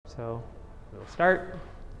So we'll start.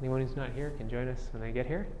 Anyone who's not here can join us when they get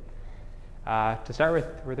here. To start with,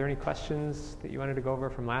 were there any questions that you wanted to go over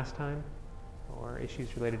from last time, or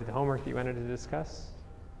issues related to the homework that you wanted to discuss?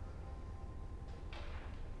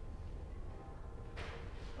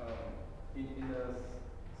 In the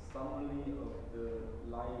summary of the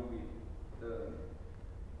line with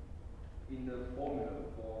in the formula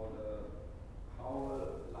for the power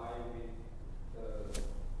line with the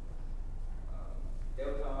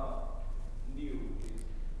delta nu is,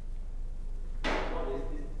 what is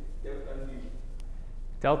this delta nu?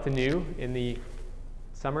 Delta nu in the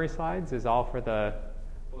summary slides is all for the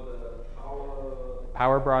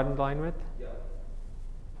power broadened line width? Yeah.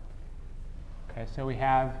 Okay, so we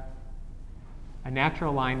have a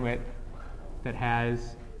natural line width that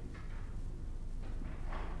has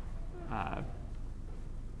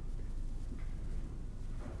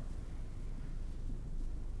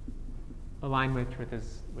a line width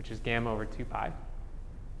which is gamma over 2 pi.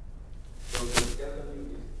 So the delta nu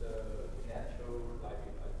is the natural line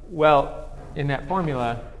width? Well, in that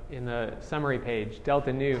formula, in the summary page,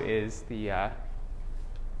 delta nu is the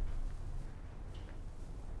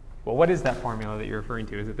well, what is that formula that you're referring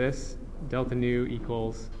to? Is it this? Delta nu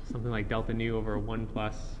equals something like delta nu over 1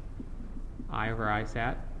 plus I over I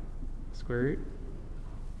sat square root?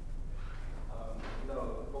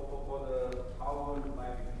 No, for the power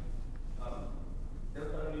line,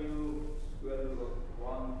 delta nu square root of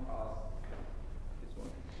 1 plus this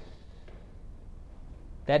one.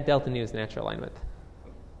 That delta nu is natural line width.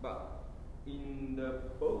 But in the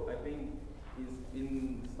book, I think is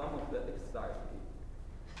in some of the exercise,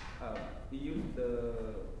 we use the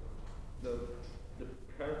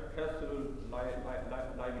parallel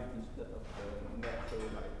line instead of the natural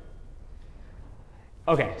line.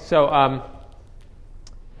 Okay, so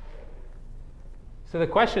the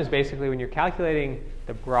question is basically when you're calculating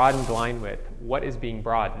the broadened line width, what is being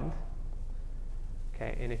broadened?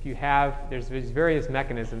 Okay, and if you have, there's various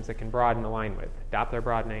mechanisms that can broaden the line width: Doppler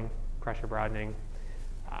broadening, pressure broadening,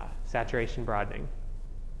 saturation broadening.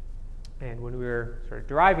 And when we were sort of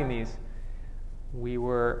deriving these, we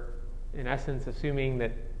were, in essence, assuming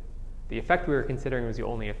that the effect we were considering was the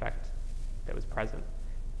only effect that was present.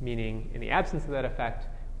 Meaning, in the absence of that effect,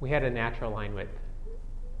 we had a natural line width,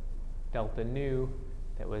 delta nu,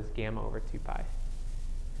 that was gamma over 2 pi.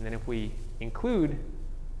 And then if we include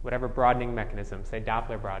whatever broadening mechanism, say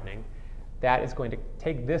Doppler broadening, that is going to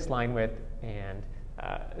take this line width and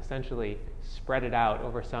essentially spread it out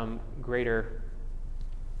over some greater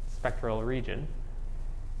spectral region.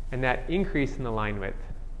 And that increase in the line width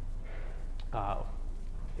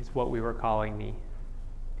is what we were calling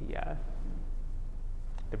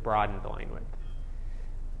the broadened line width.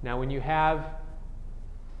 Now, when you have,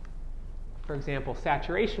 for example,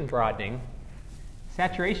 saturation broadening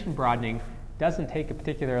doesn't take a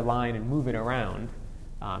particular line and move it around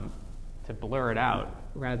to blur it out.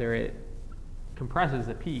 Rather, it compresses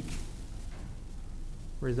a peak,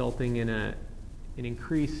 resulting in an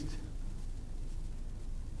increased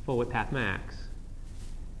full width half max.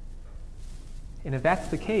 And if that's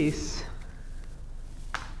the case,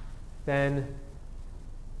 then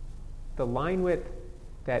the line width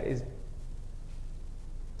that is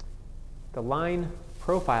the line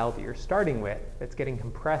profile that you're starting with that's getting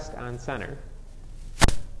compressed on center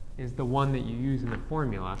is the one that you use in the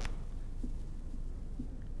formula.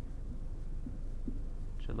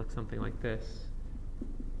 It should look something like this.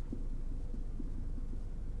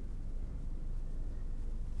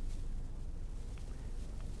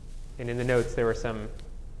 And in the notes, there were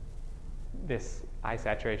this I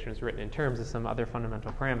saturation was written in terms of some other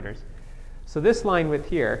fundamental parameters. So this line width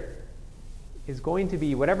here is going to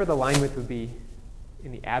be whatever the line width would be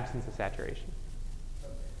in the absence of saturation.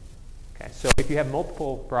 Okay, so if you have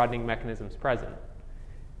multiple broadening mechanisms present,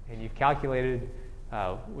 and you've calculated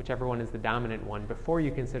whichever one is the dominant one before you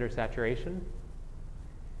consider saturation,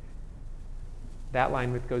 that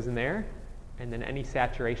line width goes in there, and then any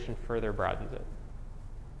saturation further broadens it.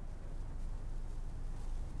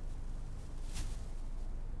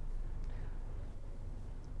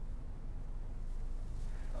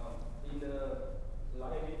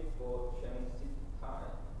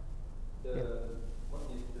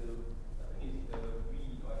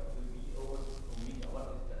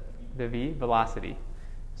 The V, velocity.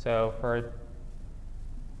 So for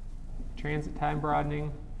transit time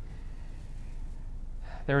broadening,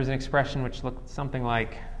 there was an expression which looked something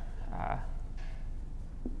like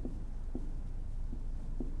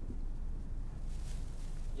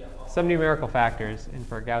some numerical factors, and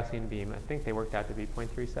for a Gaussian beam, I think they worked out to be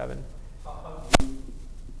 0.37. How do you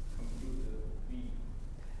compute the V?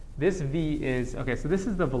 this v is, okay, so this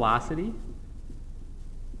is the velocity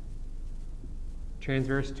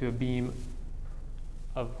transverse to a beam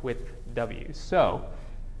of width w. So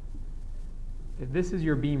if this is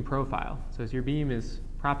your beam profile, so as your beam is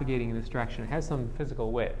propagating in this direction, it has some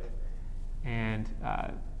physical width, and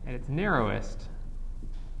at its narrowest,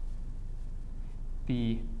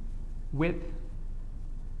 the width,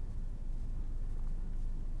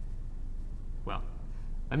 well,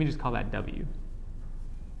 let me just call that w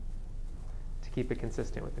to keep it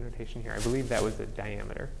consistent with the notation here. I believe that was the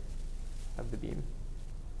diameter of the beam.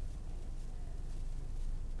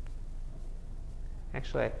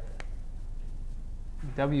 Actually,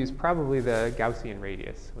 w is probably the Gaussian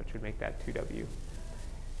radius, which would make that 2w.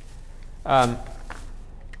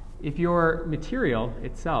 If your material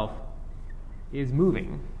itself is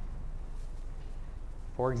moving,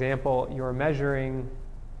 for example, you're measuring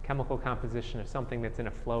chemical composition of something that's in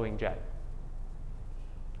a flowing jet,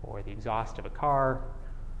 or the exhaust of a car,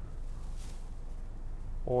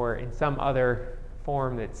 or in some other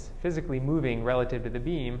form that's physically moving relative to the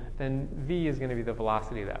beam, then v is going to be the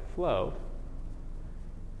velocity of that flow.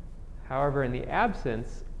 However, in the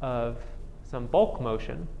absence of some bulk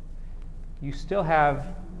motion, you still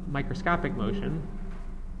have microscopic motion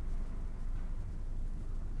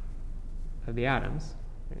of the atoms,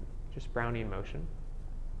 right? Just Brownian motion.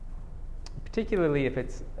 Particularly if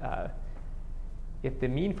it's if the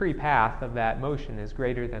mean free path of that motion is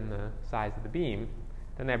greater than the size of the beam,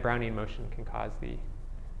 then that Brownian motion can cause the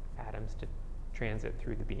atoms to transit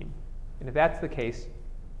through the beam. And if that's the case,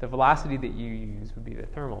 the velocity that you use would be the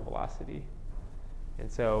thermal velocity.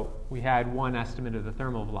 And so we had one estimate of the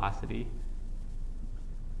thermal velocity,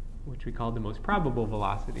 which we called the most probable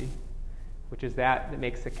velocity, which is that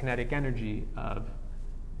makes the kinetic energy of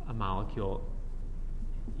a molecule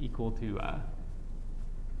equal to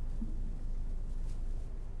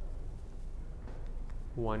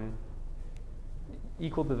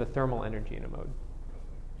equal to the thermal energy in a mode.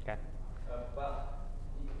 Okay. But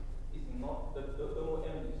it's not the thermal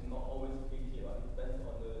energy is not always KT, right? It depends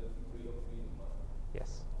on the degree of freedom.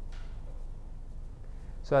 Yes.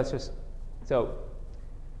 So that's just so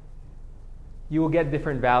you will get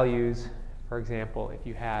different values. For example, if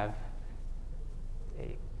you have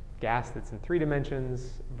a gas that's in 3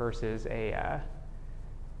 dimensions versus a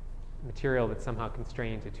material that's somehow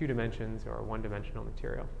constrained to 2 dimensions or a 1-dimensional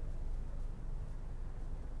material.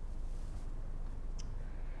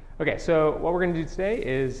 Okay, so what we're going to do today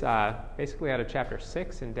is basically out of chapter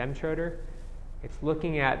 6 in Demschroeder. It's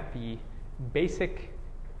looking at the basic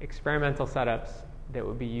experimental setups that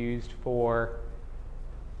would be used for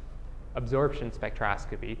absorption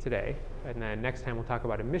spectroscopy today. And then next time we'll talk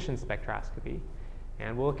about emission spectroscopy.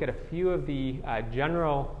 And we'll look at a few of the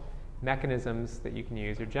general mechanisms that you can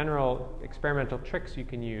use, or general experimental tricks you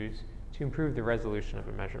can use to improve the resolution of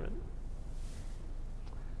a measurement.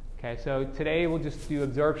 Okay, so today we'll just do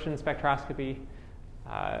absorption spectroscopy.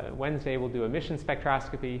 Wednesday we'll do emission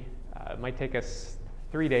spectroscopy. It might take us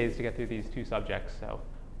 3 days to get through these 2 subjects, so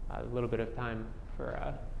a little bit of time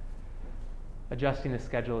for adjusting the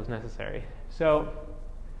schedule is necessary. So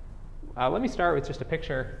let me start with just a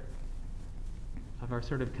picture of our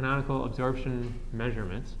sort of canonical absorption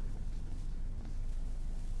measurements.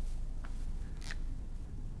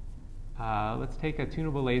 Let's take a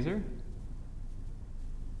tunable laser.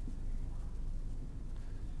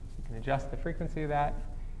 You can adjust the frequency of that.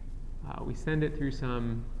 We send it through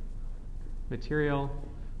some material.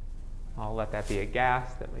 I'll let that be a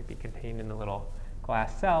gas that might be contained in a little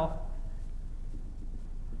glass cell.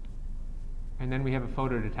 And then we have a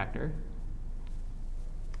photodetector.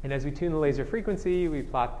 And as we tune the laser frequency, we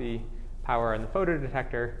plot the power on the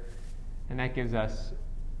photodetector, and that gives us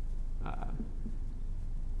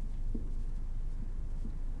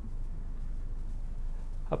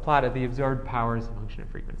a plot of the absorbed power as a function of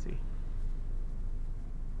frequency.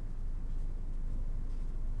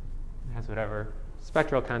 It has whatever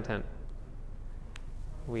spectral content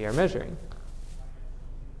we are measuring.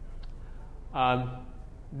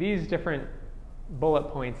 These different bullet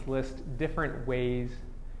points list different ways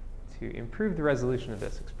to improve the resolution of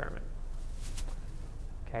this experiment.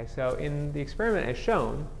 Okay, so in the experiment as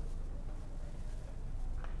shown,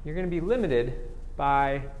 you're going to be limited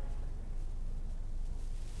by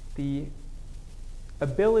the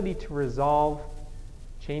ability to resolve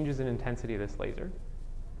changes in intensity of this laser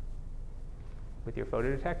with your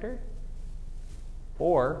photodetector,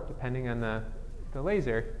 or, depending on the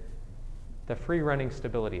laser, the free running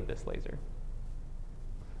stability of this laser.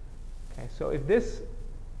 Okay, so if this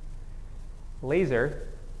laser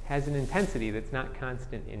has an intensity that's not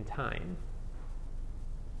constant in time,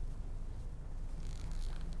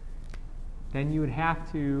 then you would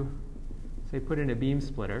have to, say, put in a beam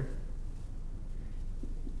splitter.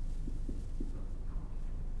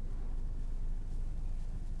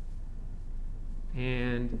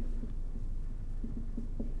 And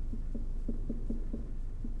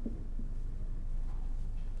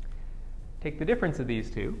take the difference of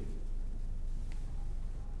these two,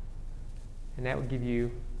 and that would give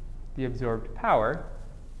you the absorbed power.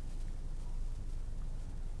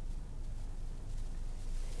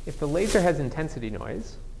 If the laser has intensity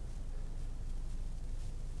noise,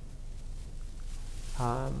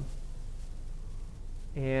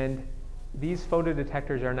 and these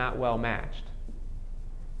photodetectors are not well matched,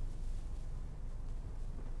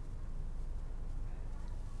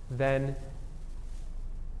 then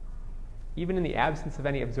even in the absence of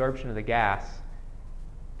any absorption of the gas,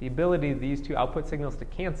 the ability of these two output signals to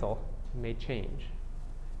cancel may change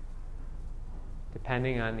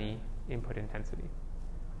depending on the input intensity.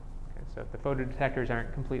 Okay, so if the photodetectors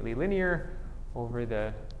aren't completely linear over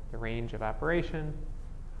the range of operation,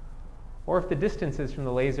 or if the distances from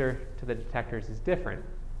the laser to the detectors is different,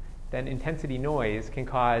 then intensity noise can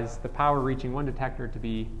cause the power reaching one detector to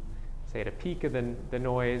be, say, at a peak of the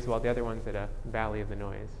noise, while the other one's at a valley of the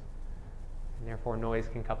noise. And therefore, noise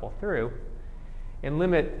can couple through and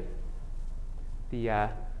limit the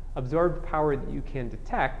absorbed power that you can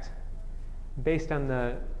detect based on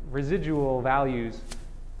the residual values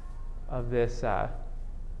of this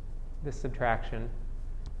subtraction,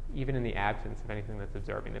 even in the absence of anything that's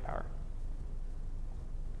absorbing the power.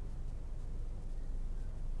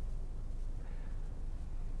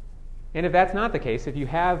 And if that's not the case, if you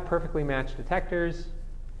have perfectly matched detectors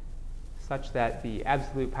such that the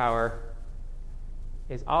absolute power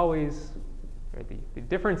is always, or the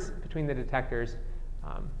difference between the detectors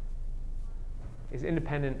is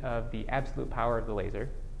independent of the absolute power of the laser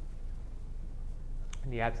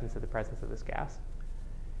in the absence of the presence of this gas,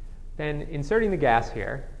 then inserting the gas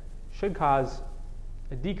here should cause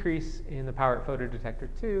a decrease in the power at photodetector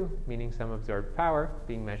 2, meaning some absorbed power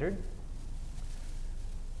being measured.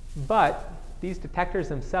 But these detectors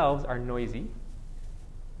themselves are noisy.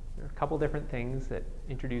 There are a couple different things that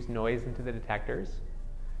introduce noise into the detectors.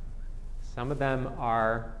 Some of them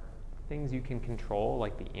are things you can control,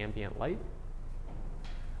 like the ambient light.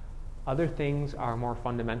 Other things are more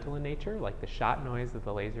fundamental in nature, like the shot noise of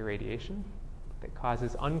the laser radiation that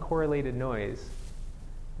causes uncorrelated noise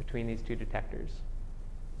between these two detectors.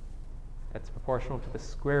 That's proportional to the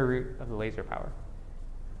square root of the laser power.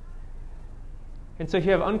 And so if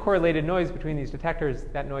you have uncorrelated noise between these detectors,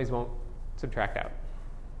 that noise won't subtract out.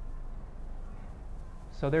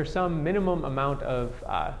 So there's some minimum amount of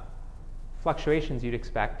fluctuations you'd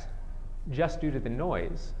expect just due to the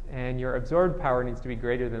noise, and your absorbed power needs to be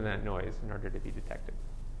greater than that noise in order to be detected.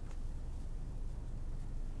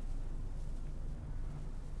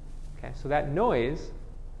 Okay, so that noise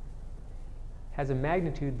has a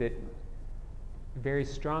magnitude that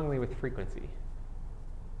varies strongly with frequency.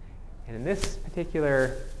 And in this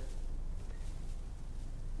particular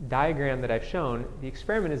diagram that I've shown, the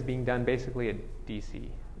experiment is being done basically at DC,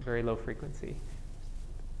 very low frequency.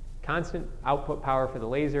 Constant output power for the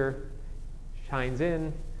laser shines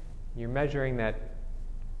in. You're measuring that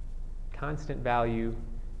constant value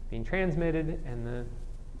being transmitted and the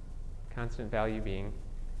constant value being,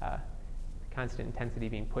 constant intensity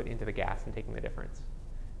being put into the gas and taking the difference.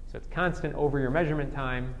 So it's constant over your measurement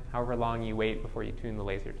time, however long you wait before you tune the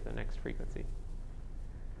laser to the next frequency.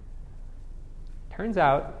 Turns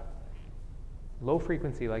out, low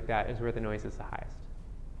frequency like that is where the noise is the highest.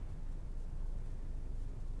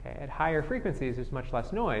 Okay, at higher frequencies, there's much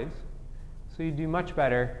less noise, so you do much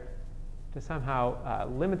better to somehow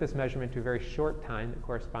limit this measurement to a very short time that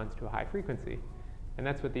corresponds to a high frequency. And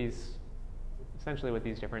that's what essentially what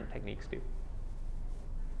these different techniques do.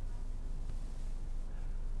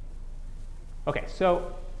 Okay,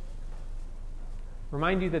 so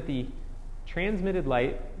remind you that the transmitted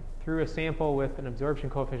light through a sample with an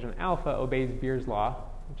absorption coefficient alpha obeys Beer's law,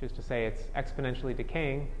 which is to say it's exponentially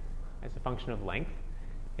decaying as a function of length.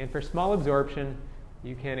 And for small absorption,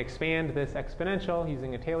 you can expand this exponential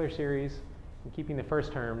using a Taylor series and keeping the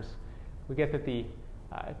first terms. We get that the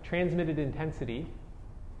transmitted intensity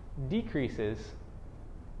decreases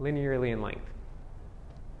linearly in length.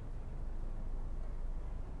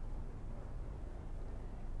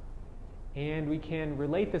 And we can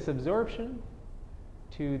relate this absorption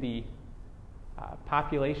to the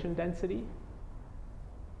population density,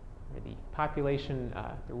 or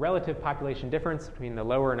the relative population difference between the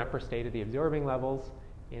lower and upper state of the absorbing levels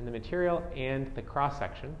in the material and the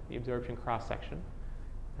cross-section, the absorption cross-section.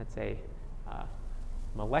 That's a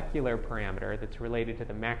molecular parameter that's related to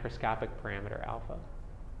the macroscopic parameter alpha.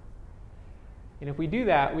 And if we do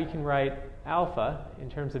that, we can write alpha in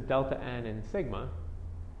terms of delta n and sigma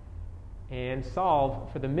and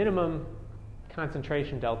solve for the minimum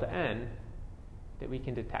concentration delta n that we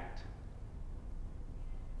can detect.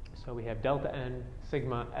 So we have delta n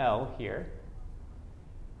sigma L here,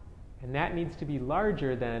 and that needs to be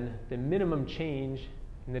larger than the minimum change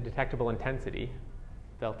in the detectable intensity,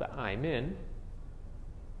 delta I min.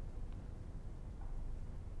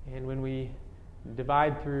 And when we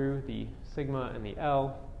divide through the sigma and the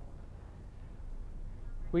L,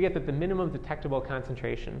 we get that the minimum detectable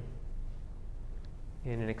concentration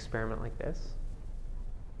in an experiment like this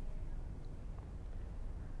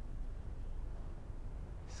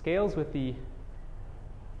scales with the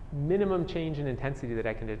minimum change in intensity that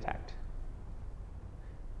I can detect.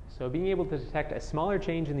 So being able to detect a smaller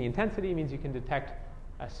change in the intensity means you can detect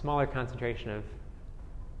a smaller concentration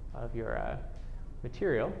of your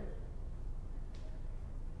material.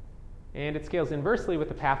 And it scales inversely with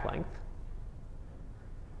the path length.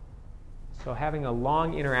 So having a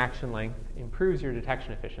long interaction length improves your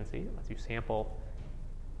detection efficiency. It lets you sample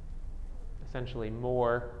essentially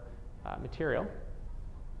more material.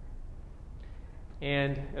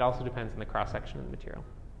 And it also depends on the cross-section of the material.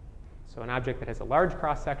 So an object that has a large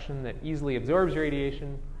cross-section that easily absorbs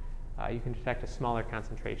radiation, you can detect a smaller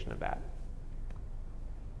concentration of that.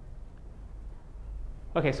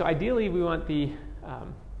 Okay, so ideally we want the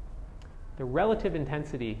relative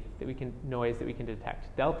intensity that we can noise that we can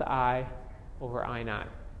detect, delta I over I naught,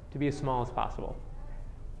 to be as small as possible.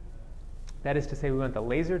 That is to say, we want the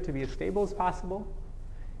laser to be as stable as possible,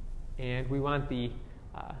 and we want the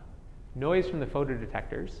noise from the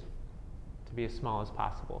photodetectors to be as small as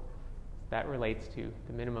possible. That relates to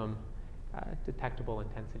the minimum detectable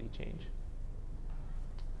intensity change.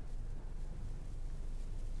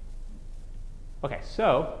 Okay,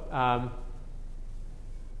 so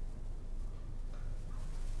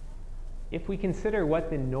if we consider what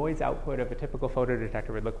the noise output of a typical photodetector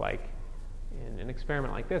would look like in an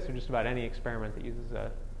experiment like this, or just about any experiment that uses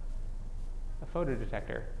a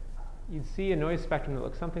photodetector, you'd see a noise spectrum that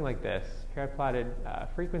looks something like this. Here I plotted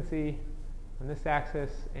frequency on this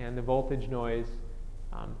axis and the voltage noise.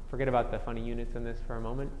 Forget about the funny units in this for a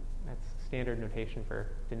moment. That's standard notation for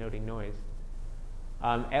denoting noise.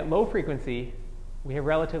 At low frequency, we have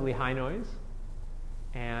relatively high noise,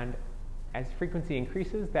 and as frequency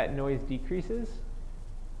increases, that noise decreases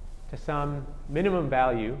to some minimum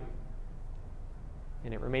value,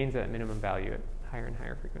 and it remains at minimum value at higher and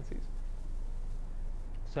higher frequencies.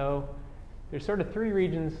 So there's sort of three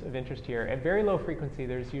regions of interest here. At very low frequency,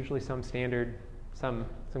 there's usually some standard, some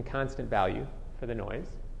constant value for the noise.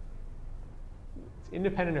 It's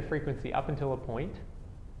independent of frequency up until a point,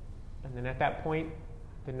 and then at that point,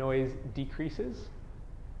 the noise decreases.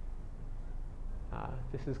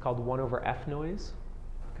 This is called 1 over F noise,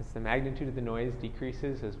 because the magnitude of the noise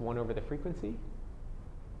decreases as 1 over the frequency.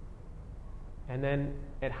 And then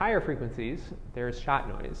at higher frequencies, there's shot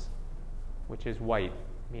noise, which is white,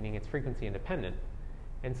 meaning it's frequency independent.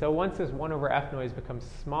 And so once this 1 over F noise becomes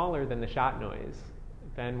smaller than the shot noise,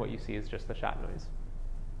 then what you see is just the shot noise.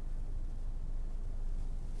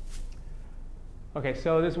 Okay,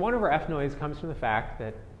 so this 1 over F noise comes from the fact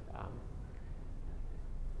that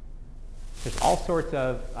there's all sorts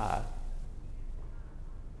of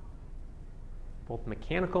both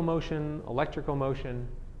mechanical motion, electrical motion,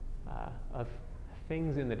 of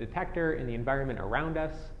things in the detector, in the environment around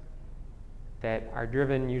us, that are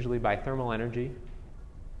driven usually by thermal energy.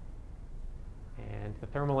 And the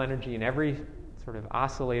thermal energy in every sort of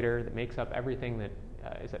oscillator that makes up everything that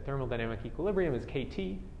is at thermodynamic equilibrium is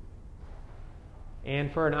kT.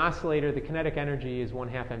 And for an oscillator, the kinetic energy is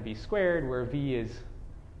 1/2 mv squared, where v is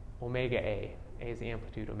omega A. A is the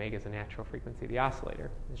amplitude, omega is the natural frequency of the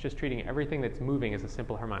oscillator. It's just treating everything that's moving as a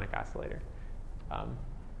simple harmonic oscillator.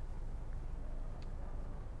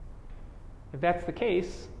 If that's the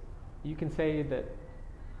case, you can say that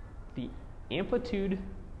the amplitude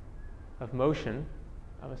of motion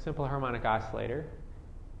of a simple harmonic oscillator,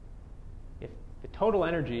 if the total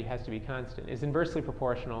energy has to be constant, is inversely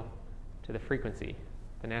proportional to the frequency,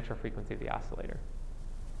 the natural frequency of the oscillator.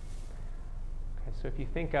 Okay, so if you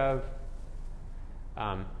think of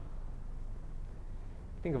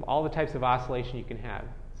all the types of oscillation you can have.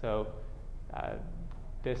 So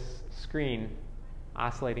this screen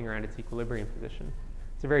oscillating around its equilibrium position.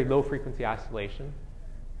 It's a very low frequency oscillation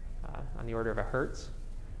on the order of a hertz.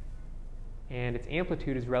 And its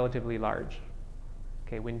amplitude is relatively large,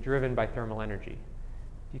 okay, when driven by thermal energy.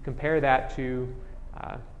 If you compare that to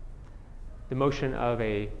the motion of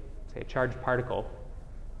say, a charged particle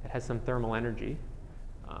that has some thermal energy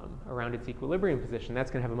around its equilibrium position, that's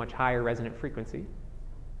going to have a much higher resonant frequency,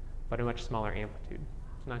 but a much smaller amplitude.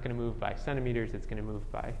 It's not going to move by centimeters, it's going to move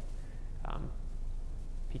by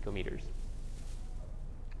picometers.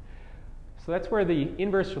 So that's where the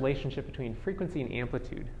inverse relationship between frequency and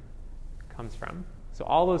amplitude comes from. So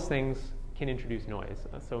all those things can introduce noise.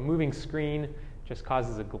 So a moving screen just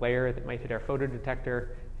causes a glare that might hit our photodetector,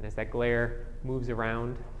 and as that glare moves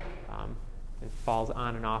around, it falls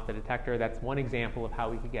on and off the detector. That's one example of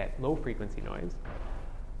how we could get low frequency noise.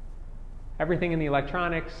 Everything in the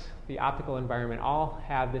electronics, the optical environment, all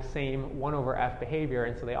have the same 1 over f behavior,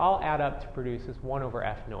 and so they all add up to produce this 1 over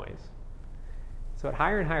f noise. So at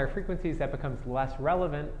higher and higher frequencies, that becomes less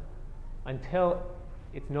relevant until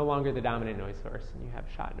it's no longer the dominant noise source, and you have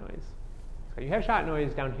shot noise. So you have shot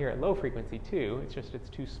noise down here at low frequency too, it's just it's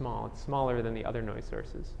too small. It's smaller than the other noise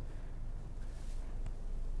sources.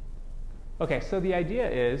 Okay, so the idea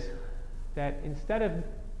is that instead of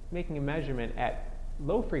making a measurement at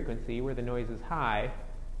low frequency where the noise is high,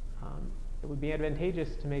 it would be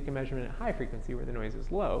advantageous to make a measurement at high frequency where the noise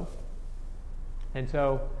is low. And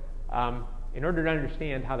so in order to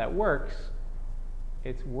understand how that works,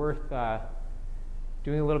 it's worth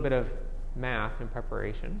doing a little bit of math in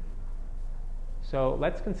preparation. So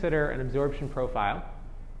let's consider an absorption profile.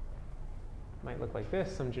 It might look like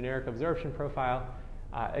this, some generic absorption profile.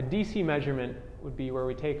 A DC measurement would be where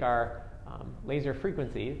we take our laser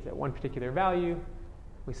frequency, it's at one particular value,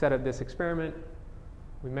 we set up this experiment,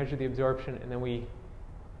 we measure the absorption, and then we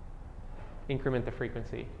increment the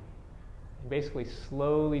frequency. And basically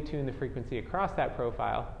slowly tune the frequency across that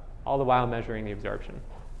profile, all the while measuring the absorption.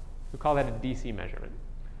 We call that a DC measurement.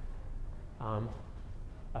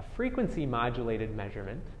 A frequency modulated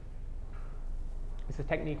measurement is a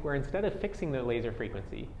technique where instead of fixing the laser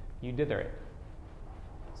frequency, you dither it.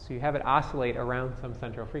 So you have it oscillate around some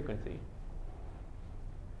central frequency.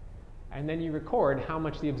 And then you record how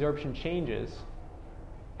much the absorption changes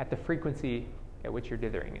at the frequency at which you're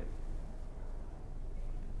dithering it.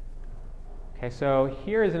 Okay, so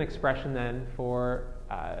here is an expression then for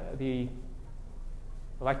the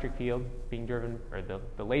electric field being driven, or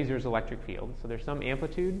the laser's electric field. So there's some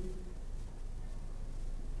amplitude.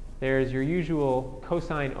 There's your usual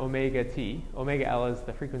cosine omega t. Omega L is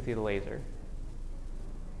the frequency of the laser.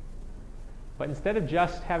 But instead of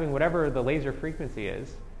just having whatever the laser frequency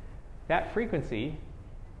is, that frequency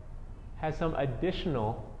has some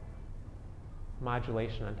additional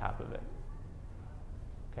modulation on top of it.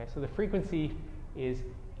 Okay, so the frequency is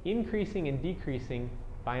increasing and decreasing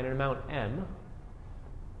by an amount m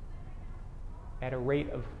at a rate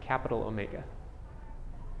of capital omega.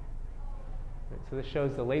 Right, so this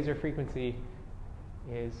shows the laser frequency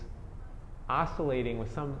is oscillating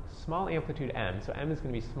with some small amplitude m, so m is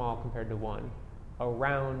going to be small compared to 1,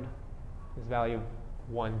 around this value of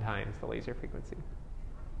 1 times the laser frequency.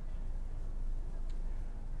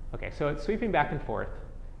 Okay, so it's sweeping back and forth.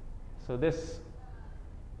 So this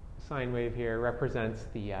sine wave here represents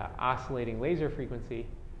the oscillating laser frequency,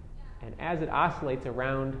 and as it oscillates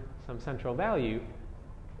around some central value,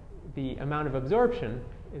 the amount of absorption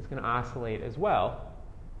is going to oscillate as well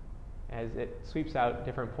as it sweeps out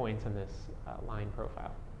different points in this line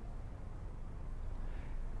profile.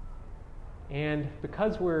 And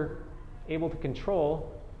because we're able to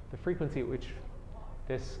control the frequency at which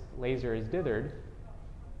this laser is dithered,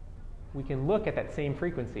 we can look at that same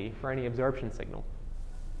frequency for any absorption signal.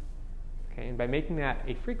 Okay, and by making that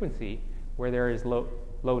a frequency where there is low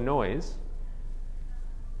noise,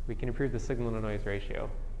 we can improve the signal-to-noise ratio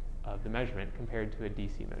of the measurement compared to a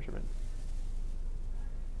DC measurement.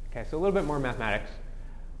 Okay, so a little bit more mathematics.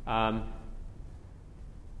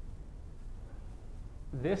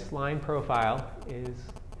 This line profile is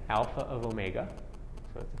alpha of omega.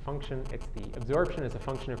 So it's a function, the absorption is a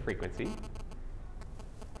function of frequency.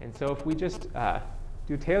 And so if we just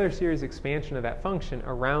do Taylor series expansion of that function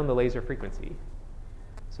around the laser frequency.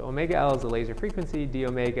 So omega L is the laser frequency, d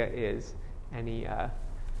omega is any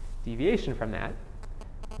deviation from that.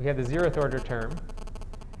 We have the 0th order term.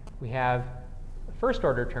 We have the 1st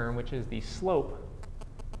order term, which is the slope.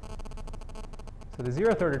 So the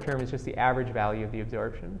 0th order term is just the average value of the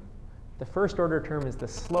absorption. The 1st order term is the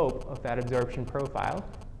slope of that absorption profile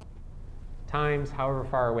times however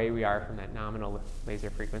far away we are from that nominal laser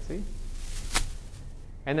frequency.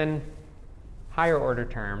 And then higher order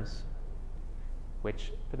terms,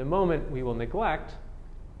 which for the moment we will neglect.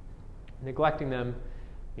 Neglecting them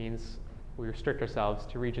means we restrict ourselves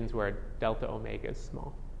to regions where delta omega is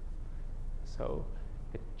small. So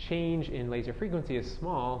the change in laser frequency is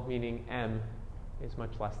small, meaning m is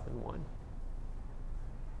much less than 1.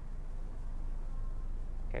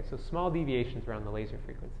 Okay, so small deviations around the laser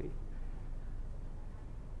frequency.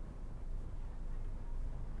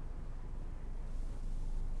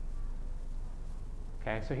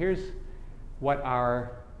 Okay, so here's what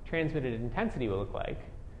our transmitted intensity will look like.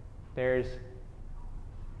 There's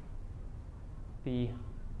the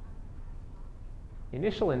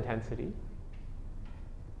initial intensity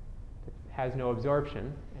that has no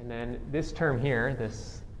absorption, and then this term here,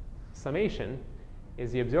 this summation,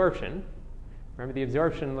 is the absorption. Remember, the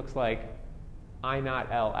absorption looks like I naught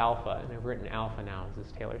L alpha, and I've written alpha now as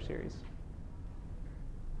this Taylor series.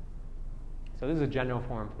 So this is a general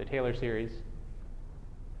form for the Taylor series.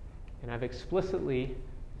 And I've explicitly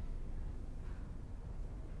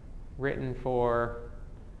written for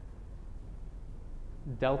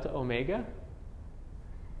delta omega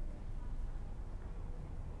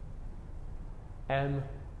m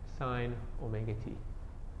sine omega t.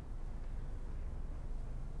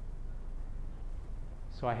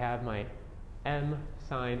 So I have my m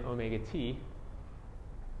sine omega t.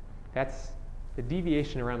 That's the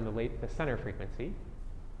deviation around the center frequency.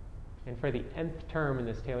 And for the nth term in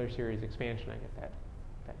this Taylor series expansion, I get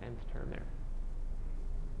that nth term there.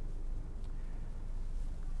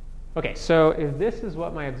 Okay, so if this is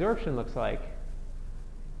what my absorption looks like,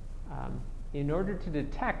 in order to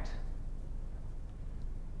detect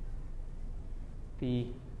the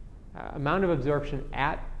amount of absorption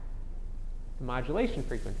at the modulation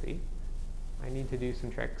frequency, I need to do some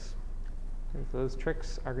tricks. And so those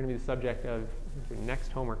tricks are going to be the subject of your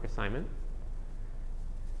next homework assignment.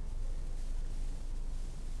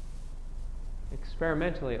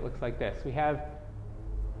 Experimentally, it looks like this. We have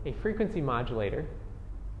a frequency modulator.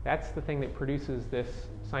 That's the thing that produces this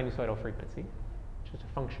sinusoidal frequency, which is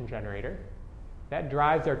a function generator. That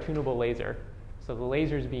drives our tunable laser. So the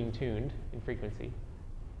laser is being tuned in frequency.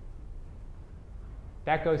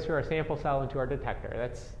 That goes through our sample cell into our detector.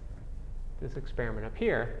 That's this experiment up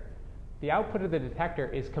here. The output of the detector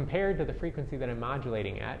is compared to the frequency that I'm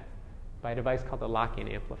modulating at by a device called the lock-in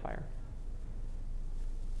amplifier.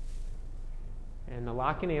 And the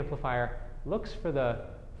lock-in amplifier looks for the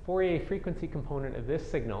Fourier frequency component of this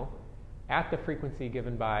signal at the frequency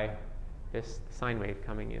given by this sine wave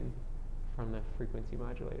coming in from the frequency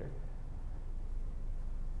modulator.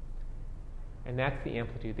 And that's the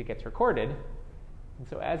amplitude that gets recorded. And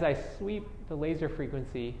so as I sweep the laser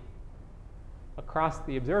frequency across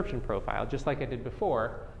the absorption profile, just like I did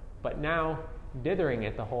before, but now dithering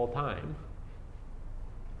it the whole time,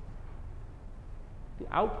 the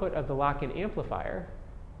output of the lock-in amplifier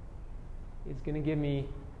is going to give me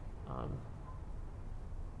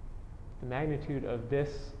the magnitude of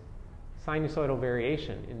this sinusoidal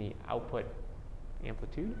variation in the output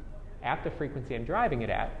amplitude at the frequency I'm driving it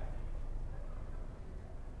at.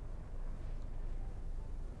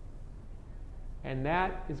 And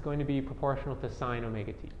that is going to be proportional to sine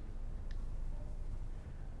omega t.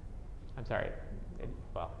 I'm sorry.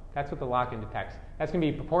 Well, that's what the lock-in detects. That's going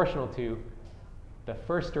to be proportional to the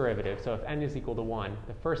first derivative. So if n is equal to 1,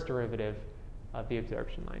 the first derivative of the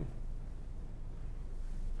absorption line.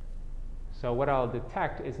 So what I'll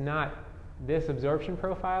detect is not this absorption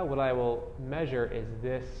profile. What I will measure is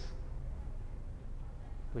this,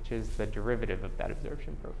 which is the derivative of that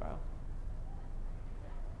absorption profile.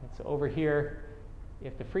 And so over here,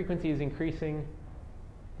 if the frequency is increasing,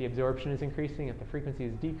 the absorption is increasing. If the frequency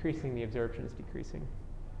is decreasing, the absorption is decreasing.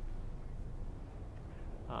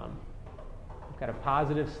 We've got a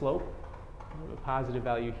positive slope, a positive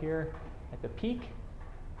value here. At the peak,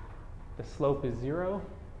 the slope is 0.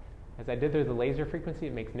 As I did through the laser frequency,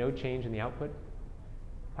 it makes no change in the output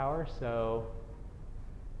power, so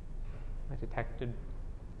my detected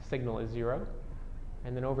signal is 0.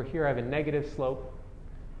 And then over here, I have a negative slope.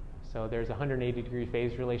 So there's a 180-degree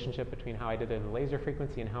phase relationship between how I did it in the laser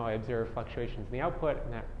frequency and how I observe fluctuations in the output,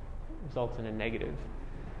 and that results in a negative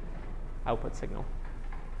output signal.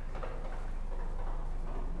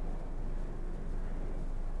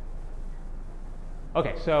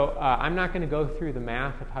 Okay, so I'm not going to go through the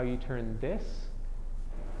math of how you turn this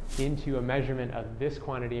into a measurement of this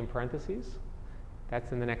quantity in parentheses.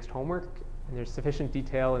 That's in the next homework, and there's sufficient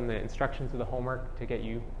detail in the instructions of the homework to get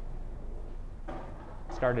you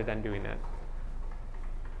started on doing that.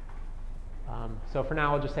 So for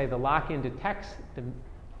now, I'll just say the lock-in detects if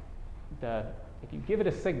you give it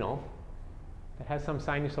a signal that has some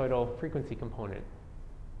sinusoidal frequency component,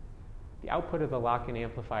 the output of the lock-in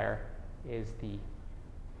amplifier is the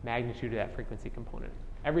magnitude of that frequency component.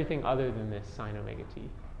 Everything other than this sine omega t.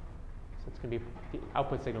 So it's going to be, the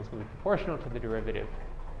output signal is going to be proportional to the derivative.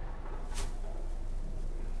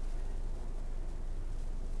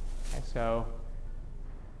 Okay, so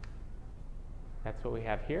That's what we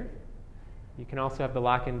have here. You can also have the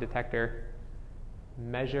lock-in detector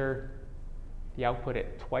measure the output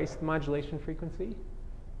at twice the modulation frequency,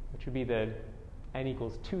 which would be the n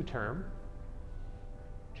equals 2 term,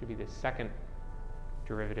 which would be the second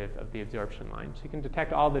derivative of the absorption line. So you can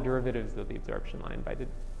detect all the derivatives of the absorption line by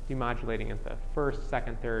demodulating at the first,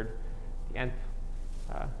 second, third, the nth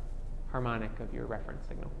harmonic of your reference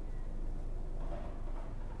signal.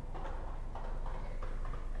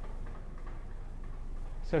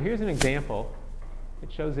 So here's an example.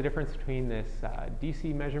 It shows the difference between this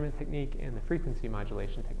DC measurement technique and the frequency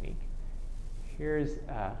modulation technique. Here's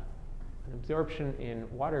an absorption in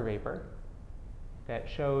water vapor that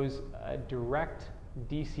shows a direct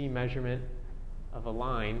DC measurement of a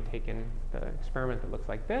line taken the experiment that looks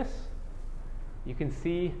like this. You can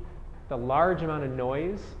see the large amount of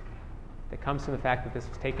noise that comes from the fact that this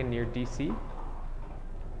was taken near DC.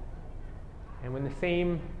 And when the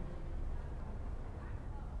same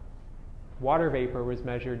water vapor was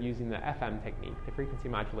measured using the FM technique, the frequency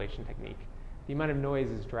modulation technique, the amount of noise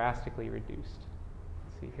is drastically reduced.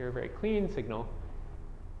 See here a very clean signal.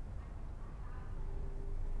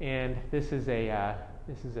 And this is a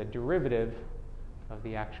derivative of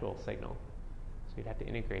the actual signal. So you'd have to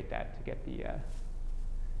integrate that to get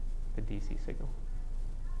the DC signal.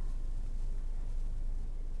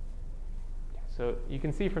 So you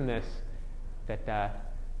can see from this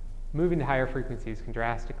that moving to higher frequencies can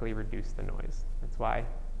drastically reduce the noise. That's why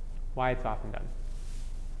it's often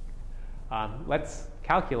done. Let's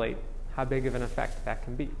calculate how big of an effect that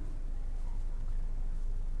can be.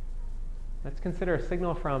 Let's consider a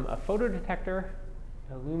signal from a photodetector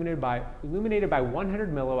illuminated by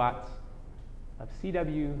 100 milliwatts of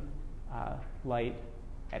CW light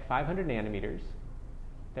at 500 nanometers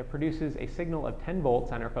that produces a signal of 10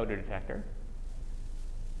 volts on our photodetector.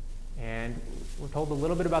 And we're told a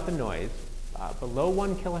little bit about the noise. Below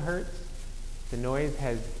 1 kilohertz, the noise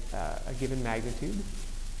has a given magnitude.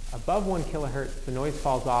 Above 1 kilohertz, the noise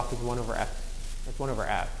falls off as 1 over f. That's 1 over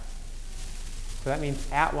f. So that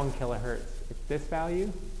means at 1 kilohertz, it's this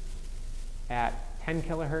value. At 10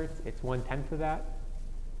 kilohertz, it's 1/10 of that.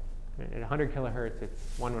 And at 100 kilohertz, it's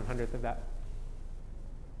 1/100th of that.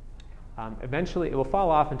 Eventually, it will fall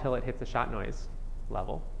off until it hits the shot noise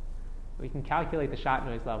level. We can calculate the shot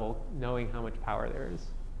noise level knowing how much power there is.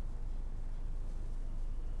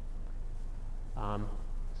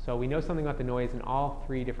 So we know something about the noise in all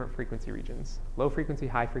 3 different frequency regions: low frequency,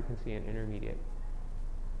 high frequency, and intermediate.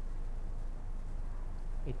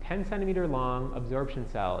 A 10 centimeter long absorption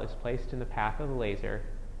cell is placed in the path of the laser.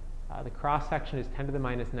 The cross section is 10 to the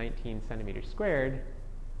minus 19 centimeters squared,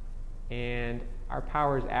 and our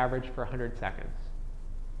power is average for 100 seconds.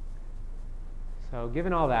 So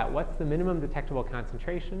given all that, what's the minimum detectable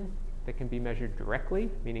concentration that can be measured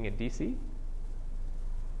directly, meaning at DC?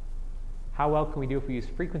 How well can we do if we use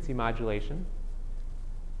frequency modulation?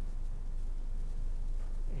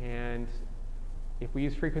 And if we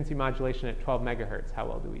use frequency modulation at 12 megahertz, how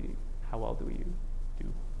well do we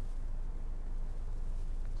do?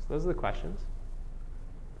 So those are the questions.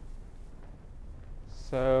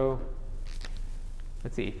 So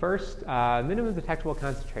let's see. First, minimum detectable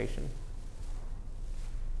concentration.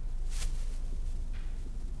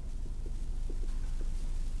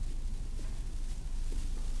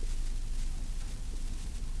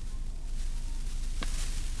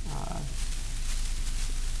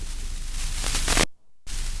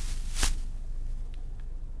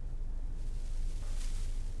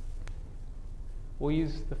 We'll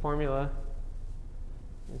use the formula,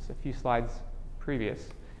 it's a few slides previous,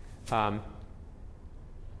 to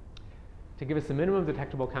give us the minimum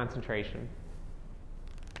detectable concentration.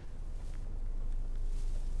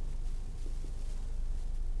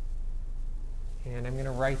 And I'm going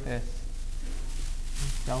to write this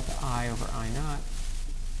as delta I over I naught.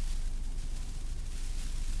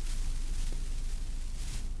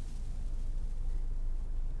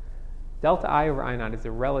 Delta I over I naught is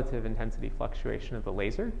the relative intensity fluctuation of the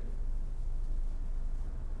laser.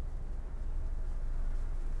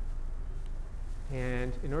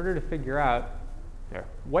 And in order to figure out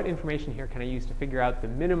what information here can I use to figure out the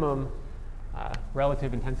minimum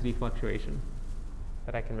relative intensity fluctuation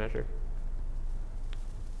that I can measure?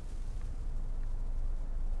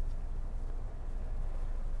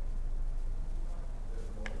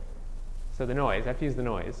 So the noise, I have to use the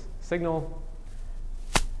noise. Signal,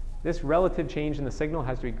 this relative change in the signal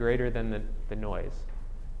has to be greater than the noise.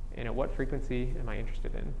 And at what frequency am I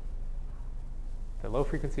interested in? The low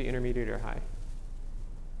frequency, intermediate, or high?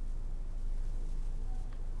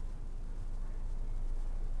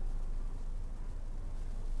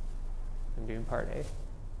 I'm doing part A.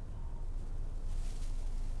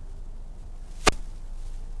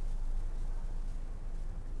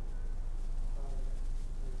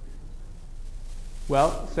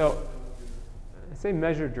 Well, so I say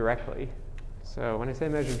measure directly. So when I say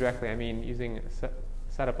measure directly, I mean using a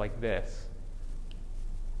setup like this.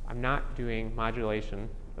 I'm not doing modulation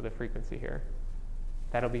of the frequency here.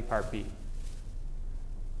 That'll be part B.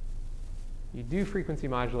 You do frequency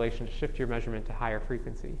modulation to shift your measurement to higher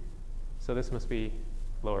frequency. So this must be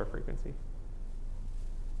lower frequency.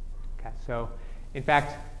 Okay, so in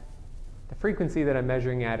fact, the frequency that I'm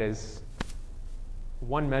measuring at is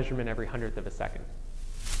one measurement every 100th of a second.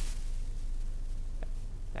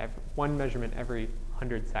 I have one measurement every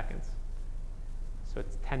 100 seconds. So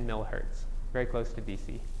it's 10 millihertz, very close to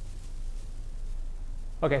DC.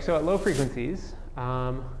 Okay, so at low frequencies,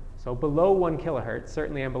 so below 1 kilohertz,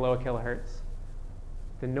 certainly I'm below a kilohertz,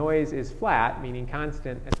 the noise is flat, meaning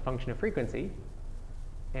constant as a function of frequency,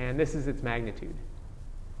 and this is its magnitude.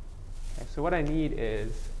 Okay, so what I need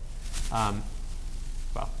is,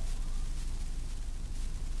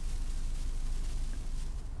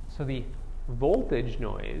 so the voltage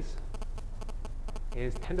noise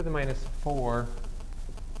is 10 to the minus 4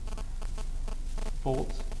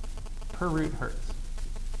 volts per root hertz.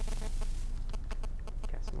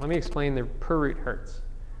 Okay, so let me explain the per root hertz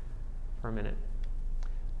for a minute.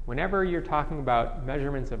 Whenever you're talking about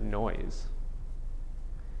measurements of noise,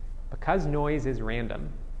 because noise is random,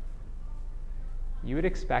 you would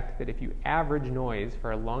expect that if you average noise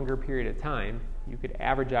for a longer period of time, you could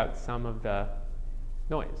average out some of the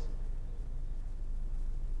noise.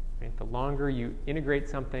 Right? The longer you integrate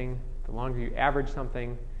something, the longer you average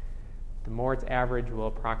something, the more its average will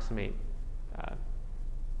approximate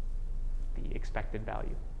the expected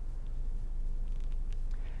value.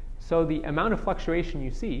 So the amount of fluctuation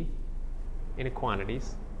you see in a quantity,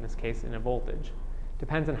 in this case in a voltage,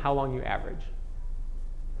 depends on how long you average.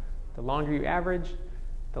 The longer you average,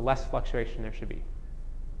 the less fluctuation there should be.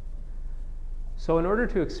 So in order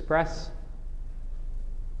to express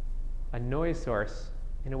a noise source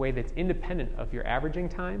in a way that's independent of your averaging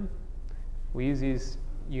time, we use these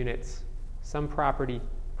units, some property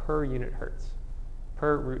per unit hertz,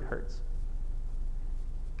 per root hertz.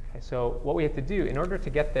 Okay, so what we have to do in order to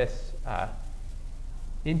get this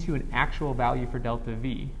into an actual value for delta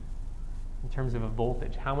V in terms of a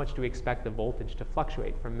voltage, how much do we expect the voltage to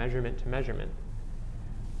fluctuate from measurement to measurement?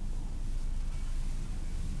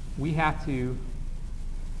 We have to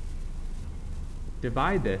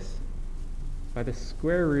divide this by the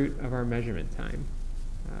square root of our measurement time,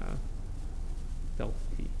 delta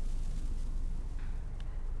T.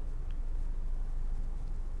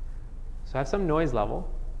 So I have some noise level.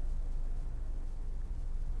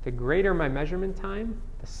 The greater my measurement time,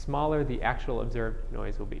 the smaller the actual observed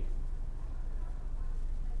noise will be.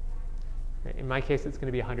 In my case, it's going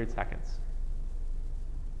to be 100 seconds.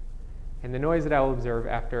 And the noise that I will observe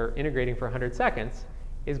after integrating for 100 seconds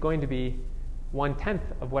is going to be 1/10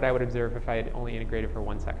 of what I would observe if I had only integrated for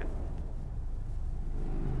 1 second.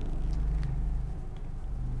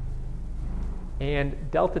 And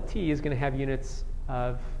delta T is going to have units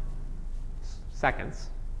of seconds.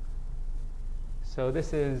 So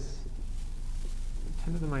this is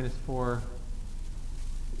 10 to the minus 4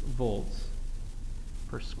 volts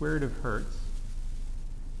per square root of hertz,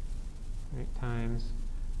 right, times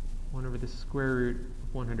 1 over the square root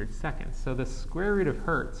of 100 seconds. So the square root of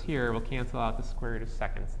hertz here will cancel out the square root of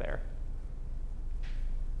seconds there.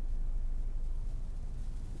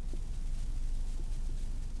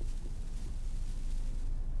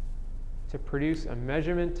 To produce a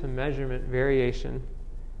measurement-to-measurement variation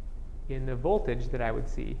in the voltage that I would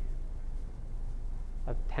see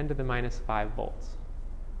of 10 to the minus 5 volts.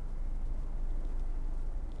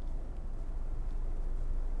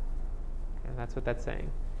 And that's what that's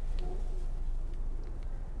saying.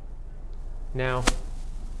 Now,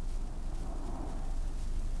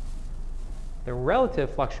 the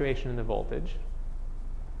relative fluctuation in the voltage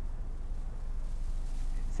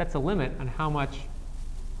sets a limit on how much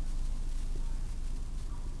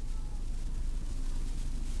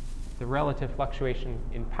the relative fluctuation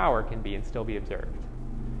in power can be and still be observed.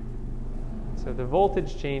 So the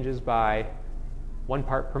voltage changes by 1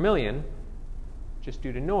 part per million just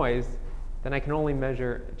due to noise, then I can only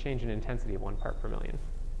measure a change in intensity of 1 part per million.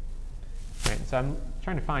 Right, so I'm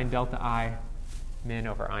trying to find delta I min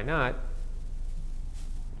over I naught.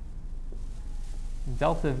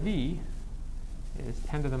 Delta V is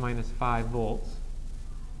 10 to the minus 5 volts.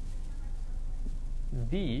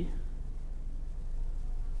 V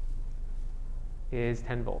is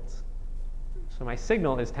 10 volts. So my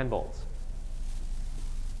signal is 10 volts.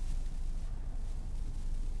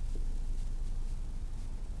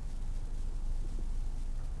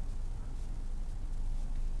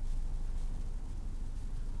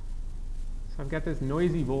 So I've got this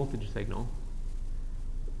noisy voltage signal.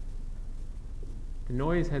 The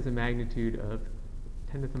noise has a magnitude of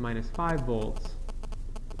 10 to the minus 5 volts,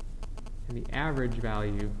 and the average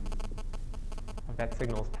value of that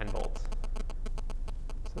signal is 10 volts.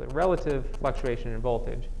 So the relative fluctuation in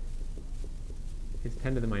voltage is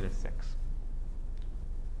 10 to the minus 6.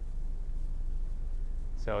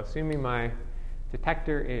 So assuming my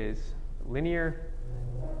detector is linear,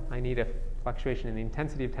 I need a fluctuation in the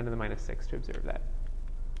intensity of 10 to the minus 6 to observe that.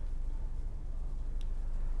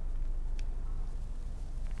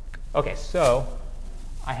 Okay, so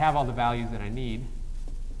I have all the values that I need.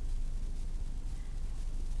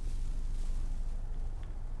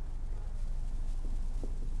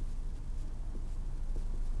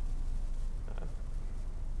 Uh,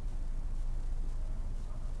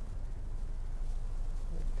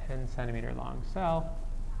 10 centimeter long cell.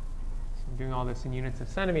 So I'm doing all this in units of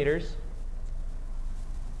centimeters.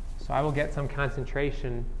 So I will get some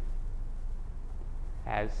concentration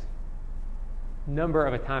as number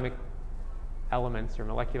of atomic elements or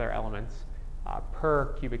molecular elements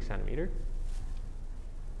per cubic centimeter.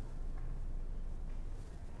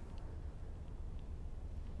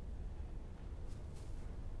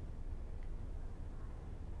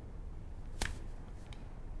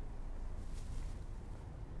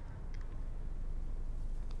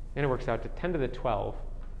 And it works out to 10 to the 12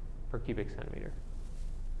 per cubic centimeter.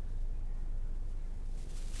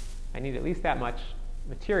 I need at least that much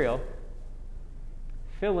material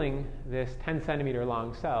filling this 10 centimeter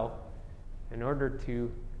long cell in order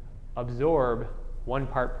to absorb 1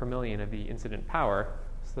 part per million of the incident power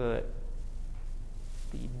so that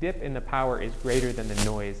the dip in the power is greater than the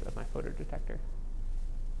noise of my photodetector.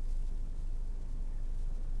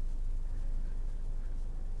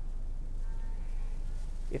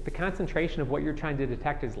 If the concentration of what you're trying to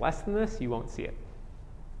detect is less than this, you won't see it.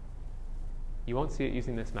 You won't see it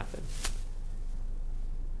using this method.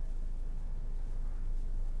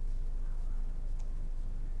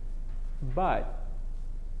 But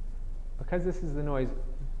because this is the noise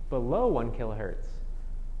below 1 kilohertz,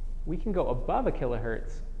 we can go above a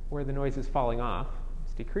kilohertz where the noise is falling off.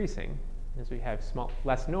 It's decreasing. As we have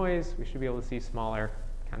less noise, we should be able to see smaller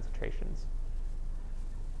concentrations.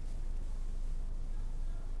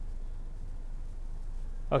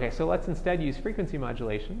 Okay, so let's instead use frequency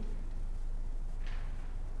modulation.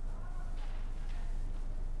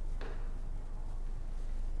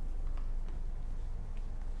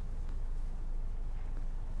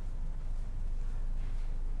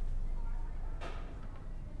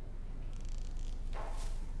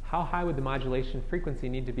 How high would the modulation frequency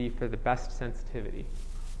need to be for the best sensitivity?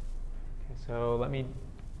 Okay, so let me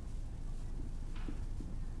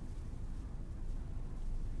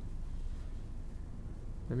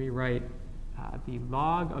write the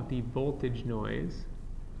log of the voltage noise,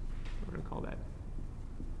 I'm going to call that,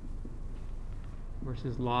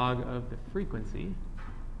 versus log of the frequency.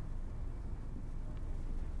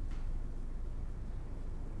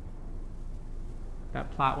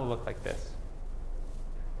 That plot will look like this.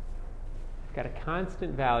 Got a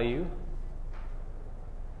constant value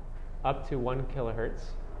up to 1 kilohertz.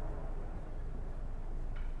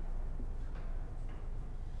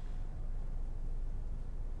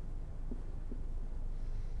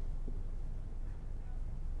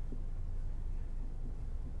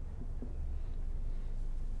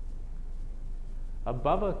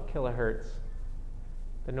 Above a kilohertz,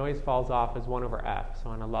 the noise falls off as 1 over f. So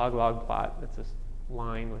on a log-log plot, that's a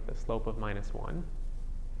line with a slope of -1.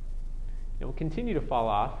 It will continue to fall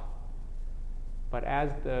off, but as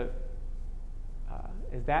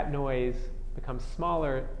that noise becomes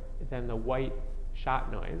smaller than the white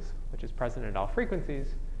shot noise, which is present at all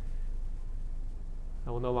frequencies, I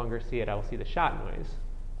will no longer see it. I will see the shot noise.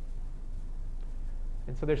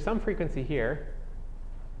 And so there's some frequency here.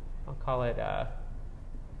 I'll call it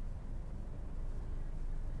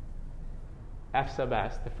f sub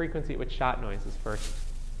s, the frequency at which shot noise is first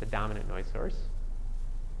the dominant noise source.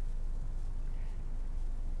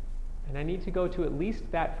 And I need to go to at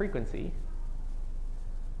least that frequency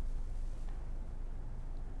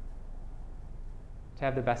to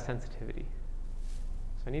have the best sensitivity.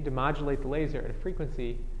 So I need to modulate the laser at a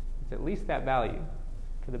frequency that's at least that value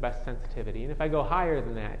for the best sensitivity. And if I go higher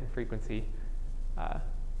than that in frequency,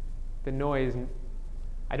 the noise,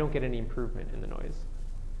 I don't get any improvement in the noise.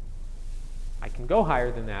 I can go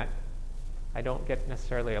higher than that. I don't get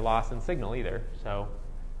necessarily a loss in signal either. So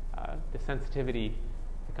the sensitivity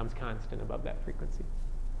becomes constant above that frequency.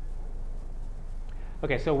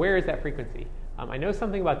 Okay, so where is that frequency? I know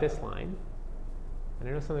something about this line, and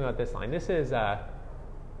I know something about this line. This is 10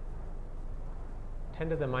 10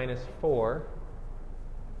 to the minus 4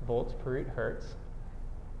 volts per root hertz.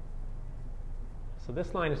 So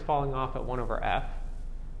this line is falling off at 1 over f.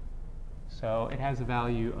 So it has a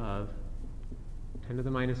value of 10 to the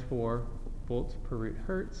minus 4 volts per root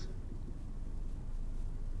hertz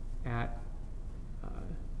at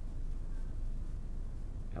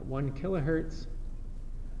 1 kilohertz.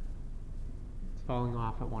 It's falling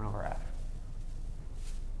off at 1 over f.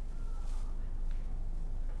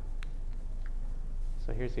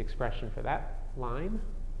 So here's the expression for that line.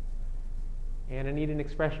 And I need an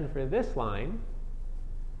expression for this line.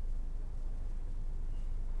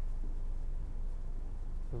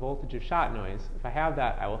 The voltage of shot noise. If I have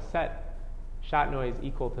that, I will set shot noise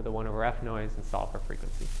equal to the 1 over f noise and solve for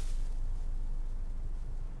frequency.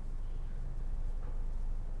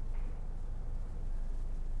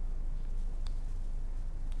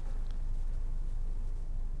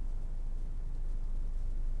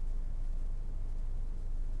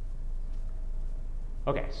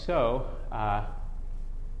 Okay, so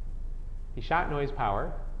the shot noise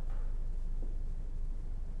power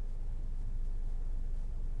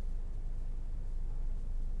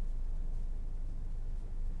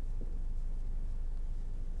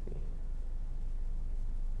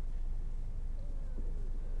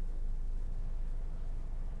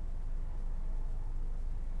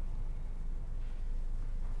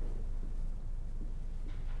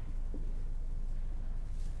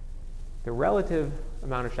the relative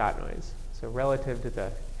amount of shot noise, so relative to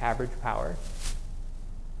the average power,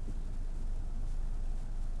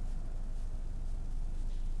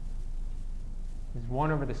 is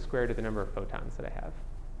 1 over the square root of the number of photons that I have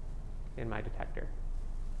in my detector.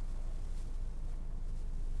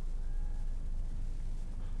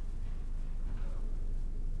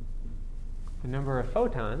 The number of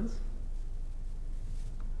photons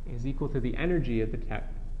is equal to the energy of the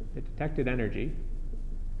detected energy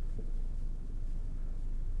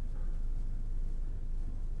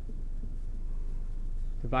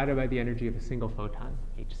divided by the energy of a single photon,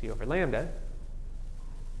 hc over lambda.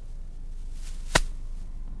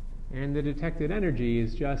 And the detected energy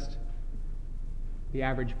is just the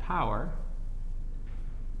average power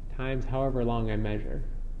times however long I measure.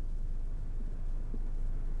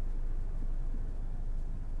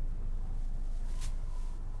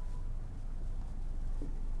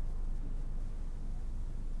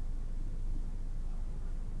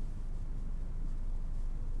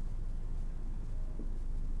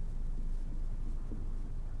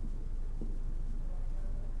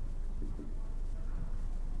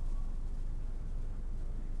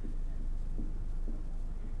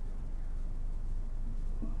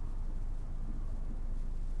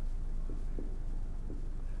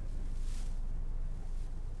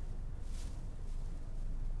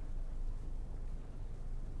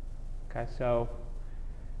 Okay, so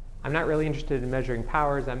I'm not really interested in measuring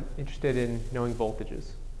powers. I'm interested in knowing voltages.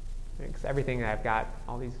 Because everything I've got,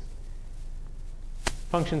 all these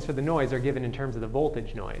functions for the noise are given in terms of the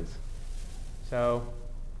voltage noise. So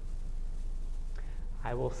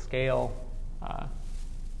I will scale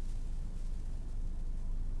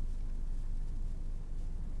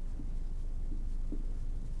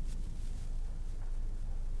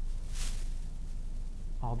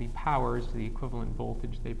all the powers to the equivalent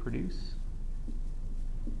voltage they produce.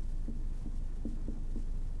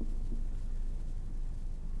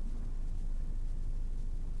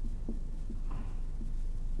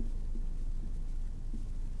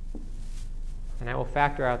 And I will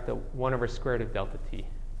factor out the 1 over square root of delta t.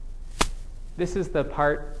 This is the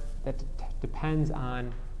part that depends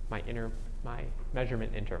on my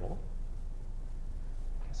measurement interval.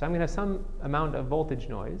 So I'm going to have some amount of voltage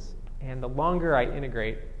noise, and the longer I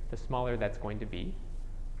integrate, the smaller that's going to be.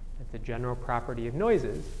 That's a general property of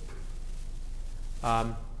noises.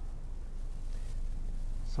 So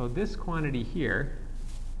this quantity here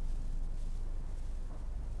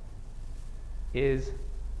is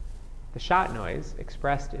the shot noise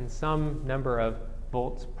expressed in some number of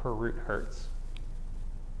volts per root hertz.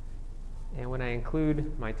 And when I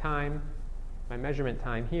include my time, my measurement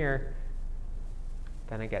time here,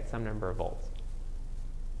 then I get some number of volts.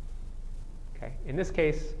 Okay. In this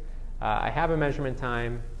case, I have a measurement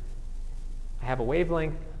time, I have a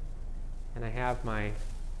wavelength, and I have my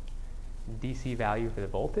DC value for the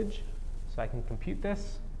voltage. So I can compute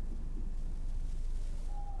this.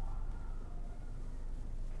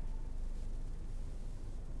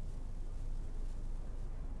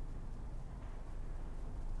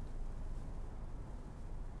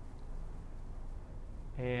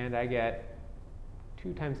 And I get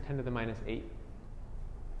 2 times 10 to the minus 8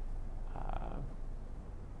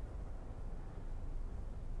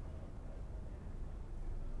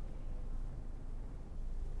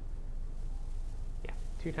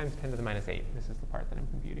 2 times 10 to the minus 8. This is the part that I'm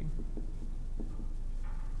computing.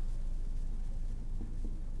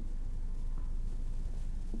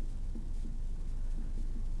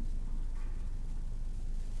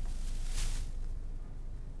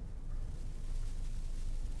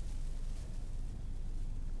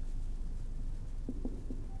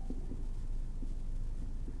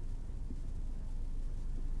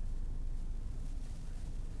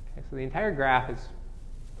 Okay, so the entire graph is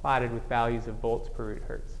plotted with values of volts per root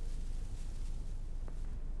hertz.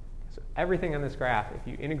 So everything on this graph, if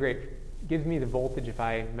you integrate, gives me the voltage if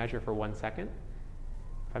I measure for 1 second.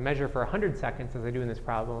 If I measure for 100 seconds, as I do in this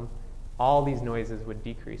problem, all these noises would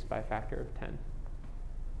decrease by a factor of 10.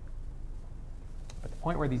 At the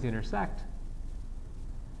point where these intersect,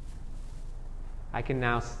 I can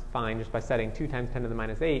now find, just by setting 2 times 10 to the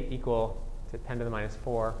minus 8 equal to 10 to the minus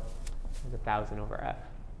 4 is 1,000 over f.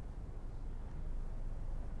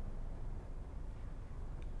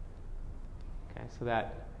 Okay, so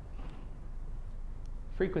that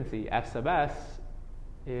frequency, f sub s,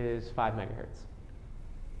 is 5 megahertz.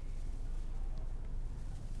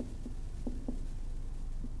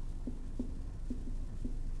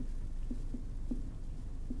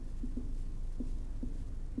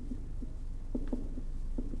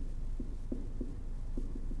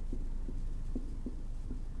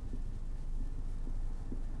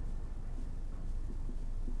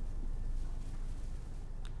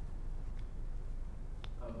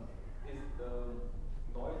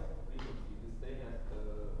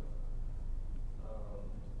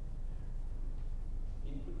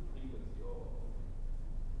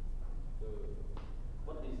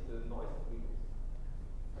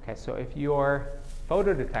 Okay, so if your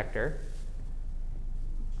photodetector,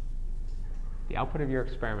 the output of your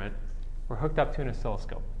experiment, were hooked up to an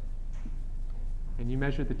oscilloscope, and you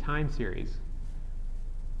measured the time series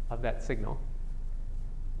of that signal,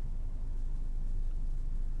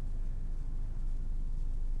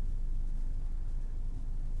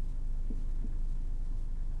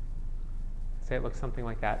 say it looks something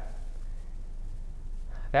like that.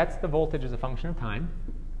 That's the voltage as a function of time.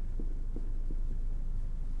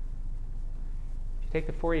 Take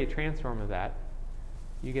the Fourier transform of that,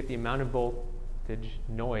 you get the amount of voltage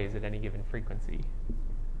noise at any given frequency.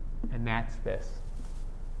 And that's this.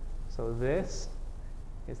 So this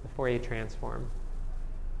is the Fourier transform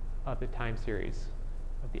of the time series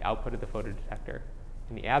of the output of the photodetector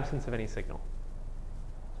in the absence of any signal.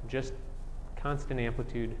 So just constant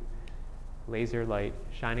amplitude laser light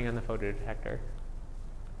shining on the photodetector.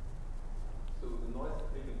 So the noise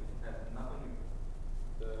frequency has nothing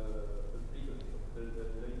to do with the frequency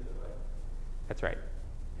of the laser, right? That's right.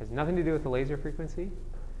 It has nothing to do with the laser frequency.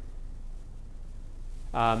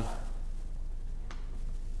 Now,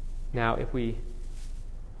 if we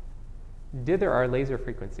dither our laser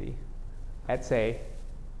frequency at, say,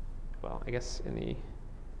 well, I guess in the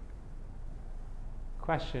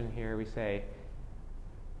question here we say,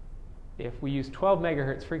 if we use 12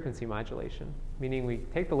 megahertz frequency modulation, meaning we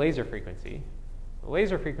take the laser frequency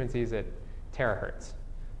is at terahertz.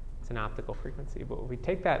 It's an optical frequency. But if we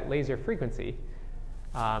take that laser frequency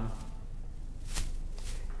and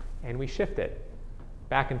we shift it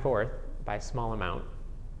back and forth by a small amount,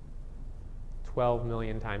 12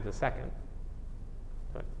 million times a second,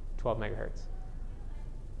 12 megahertz,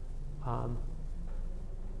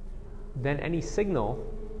 then any signal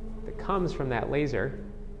that comes from that laser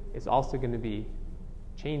is also going to be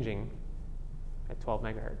changing at 12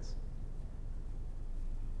 megahertz.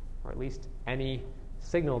 Or at least any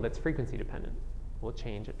signal that's frequency dependent will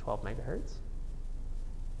change at 12 megahertz.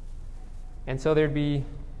 And so there'd be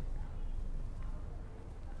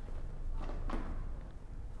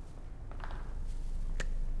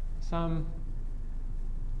some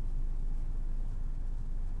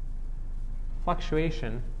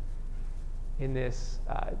fluctuation in this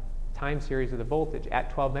time series of the voltage at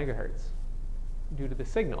 12 megahertz due to the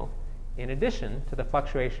signal, in addition to the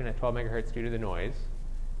fluctuation at 12 megahertz due to the noise,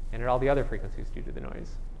 and at all the other frequencies due to the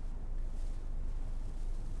noise.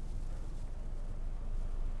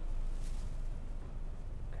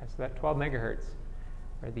 Okay, so that 12 megahertz,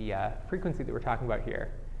 or the frequency that we're talking about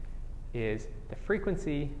here, is the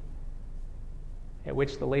frequency at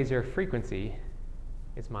which the laser frequency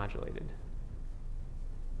is modulated.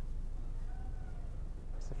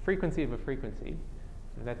 It's the frequency of a frequency.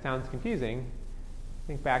 If that sounds confusing,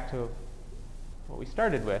 think back to what we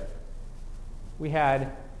started with. We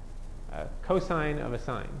had a cosine of a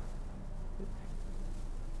sine.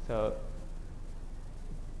 So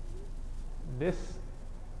this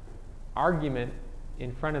argument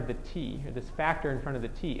in front of the t, or this factor in front of the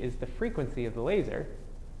t, is the frequency of the laser.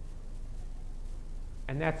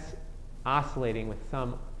 and that's oscillating with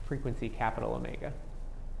some frequency capital omega.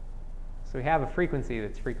 So we have a frequency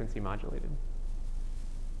that's frequency modulated.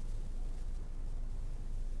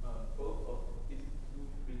 Both of these two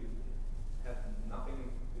frequencies have nothing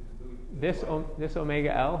to do with This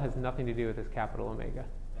omega L has nothing to do with this capital omega.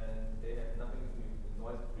 And they have nothing to do with the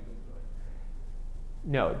noise frequency, right?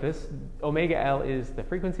 No, this omega L is the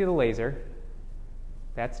frequency of the laser.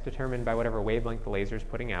 That's determined by whatever wavelength the laser is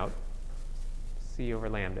putting out. C over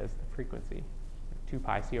lambda is the frequency. 2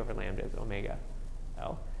 pi C over lambda is omega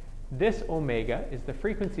L. This omega is the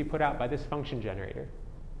frequency put out by this function generator.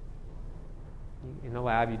 In the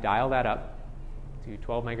lab, you dial that up to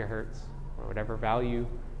 12 megahertz or whatever value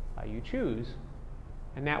you choose,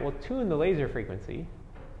 and that will tune the laser frequency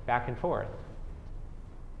back and forth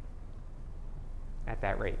at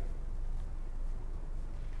that rate.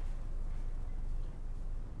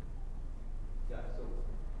 Yeah, so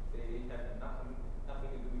they have nothing to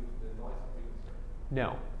do with the noise frequency.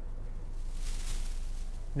 No.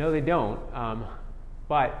 No, they don't.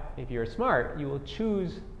 But if you're smart, you will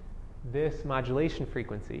choose this modulation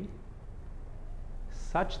frequency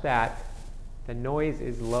such that the noise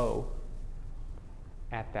is low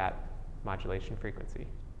at that modulation frequency.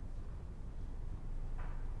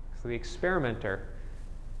 So the experimenter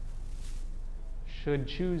should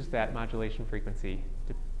choose that modulation frequency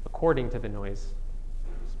according to the noise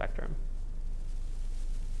spectrum.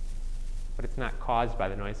 But it's not caused by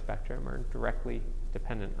the noise spectrum or directly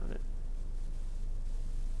dependent on it.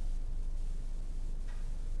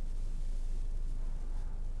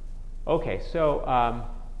 Okay, so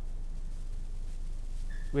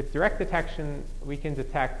with direct detection, we can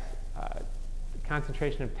detect a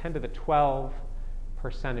concentration of 10 to the 12 per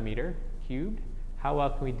centimeter cubed. How well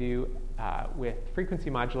can we do with frequency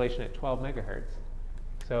modulation at 12 megahertz?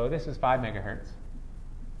 So this is 5 megahertz.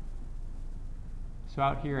 So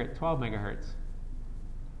out here at 12 megahertz,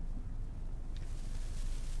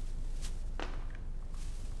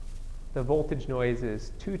 the voltage noise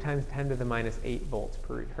is 2 times 10 to the minus 8 volts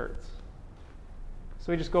per root hertz.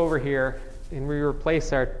 So we just go over here and we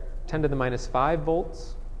replace our 10 to the minus 5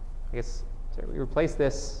 volts. We replace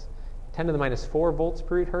this 10 to the minus 4 volts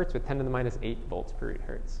per root hertz with 10 to the minus 8 volts per root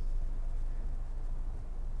hertz.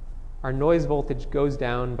 Our noise voltage goes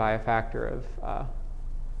down by a factor of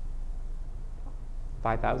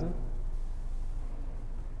 5,000.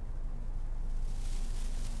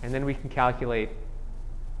 And then we can calculate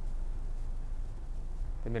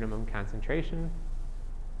the minimum concentration,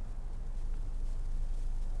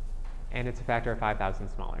 and it's a factor of 5,000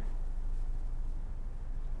 smaller.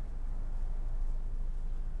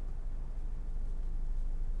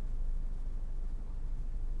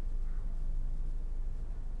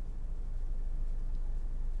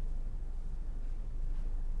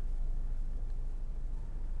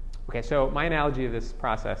 Okay, so my analogy of this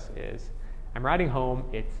process is I'm riding home,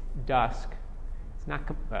 it's dusk, it's not,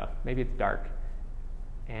 well, maybe it's dark,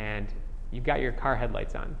 and you've got your car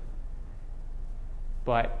headlights on,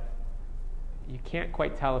 but you can't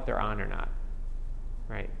quite tell if they're on or not,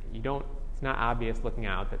 right? It's not obvious looking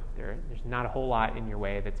out that there's not a whole lot in your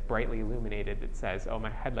way that's brightly illuminated that says, oh, my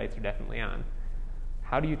headlights are definitely on.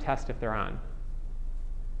 How do you test if they're on?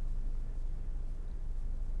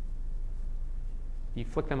 You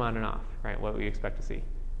flick them on and off, right? What would you expect to see?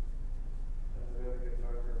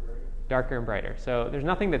 Darker and brighter. So there's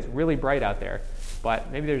nothing that's really bright out there, but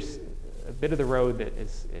maybe there's a bit of the road that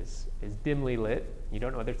is dimly lit. You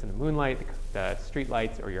don't know whether it's in the moonlight, the street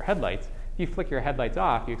lights, or your headlights. If you flick your headlights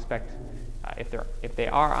off, you expect, if they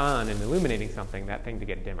are on and illuminating something, that thing to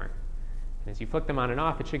get dimmer. And as you flick them on and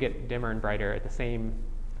off, it should get dimmer and brighter at the same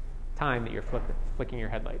time that you're flicking your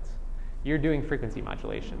headlights. You're doing frequency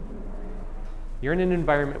modulation. You're in an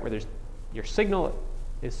environment where your signal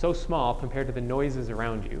is so small compared to the noises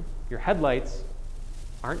around you. Your headlights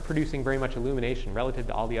aren't producing very much illumination relative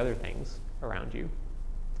to all the other things around you.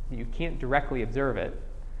 You can't directly observe it,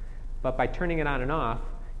 but by turning it on and off,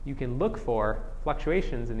 you can look for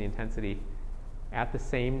fluctuations in the intensity at the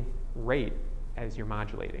same rate as you're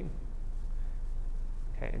modulating.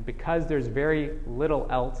 Okay, and because there's very little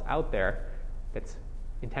else out there that's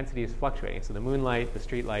intensity is fluctuating, so the moonlight, the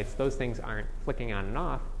street lights, those things aren't flicking on and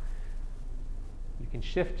off, you can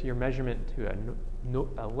shift your measurement to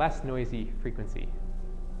a less noisy frequency.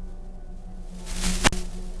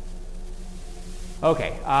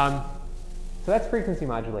 Okay, so that's frequency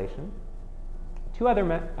modulation. Two other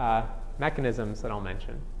mechanisms that I'll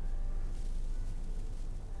mention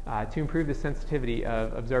to improve the sensitivity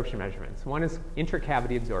of absorption measurements. One is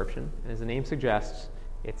intracavity absorption. As the name suggests,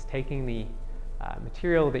 it's taking the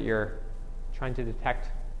material that you're trying to detect,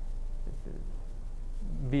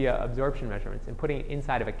 via absorption measurements and putting it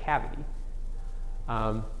inside of a cavity.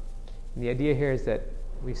 And the idea here is that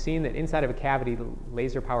we've seen that inside of a cavity,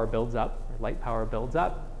 laser power builds up, or light power builds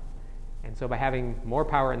up. And so by having more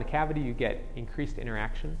power in the cavity, you get increased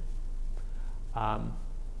interaction. And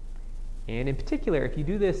in particular, if you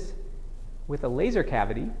do this with a laser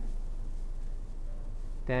cavity,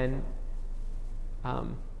 then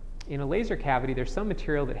in a laser cavity, there's some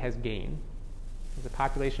material that has gain. The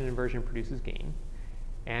population inversion produces gain.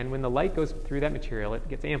 And when the light goes through that material, it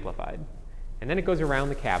gets amplified. And then it goes around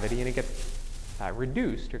the cavity and it gets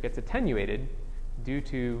reduced or gets attenuated due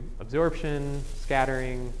to absorption,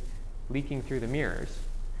 scattering, leaking through the mirrors.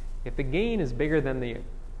 If the gain is bigger than the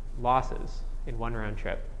losses in one round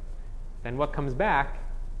trip, then what comes back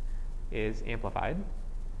is amplified.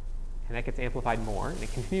 And that gets amplified more, and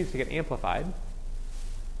it continues to get amplified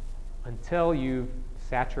until you've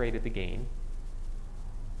saturated the gain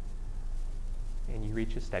and you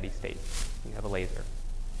reach a steady state. You have a laser.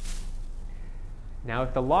 Now,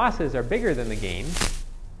 if the losses are bigger than the gain,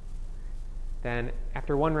 then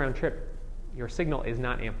after one round trip, your signal is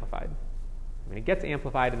not amplified. I mean, it gets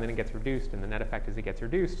amplified and then it gets reduced, and the net effect is it gets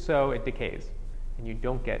reduced, so it decays, and you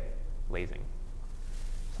don't get lasing.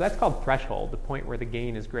 So that's called threshold, the point where the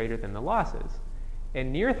gain is greater than the losses.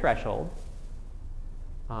 And near threshold,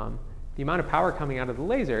 the amount of power coming out of the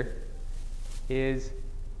laser is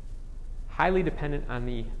highly dependent on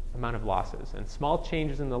the amount of losses. And small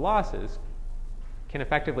changes in the losses can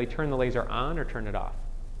effectively turn the laser on or turn it off.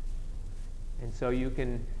 And so you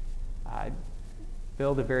can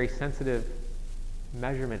build a very sensitive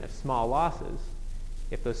measurement of small losses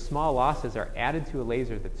if those small losses are added to a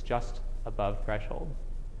laser that's just above threshold.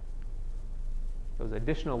 Those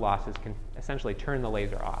additional losses can essentially turn the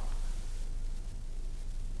laser off.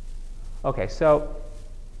 Okay, so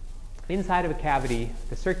inside of a cavity,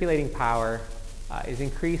 the circulating power is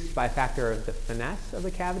increased by a factor of the finesse of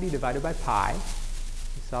the cavity divided by pi.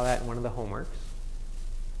 You saw that in one of the homeworks.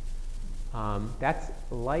 That's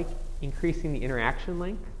like increasing the interaction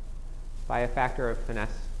length by a factor of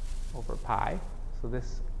finesse over pi. So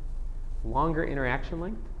this longer interaction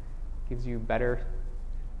length gives you better,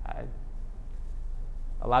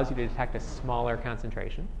 allows you to detect a smaller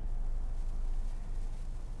concentration.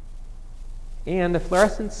 And the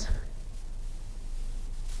fluorescence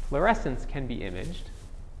can be imaged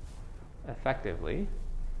effectively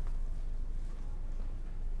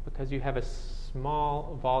because you have a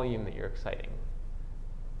small volume that you're exciting.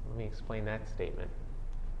 Let me explain that statement.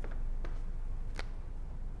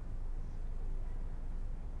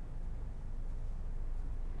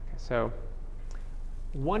 Okay, so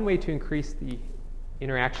one way to increase the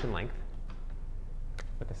interaction length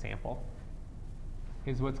with a sample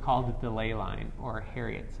is what's called a delay line, or a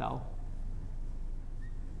Harriot cell.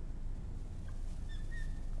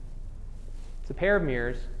 It's a pair of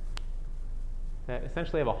mirrors that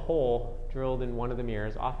essentially have a hole drilled in one of the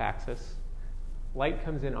mirrors off-axis. Light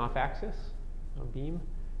comes in off-axis, a beam,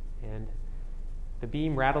 and the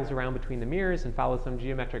beam rattles around between the mirrors and follows some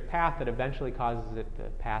geometric path that eventually causes it to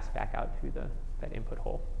pass back out through that input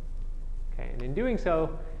hole. Okay, and in doing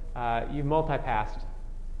so, you've multipassed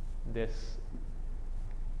this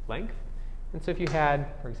length. And so if you had,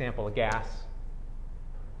 for example, a gas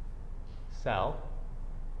cell,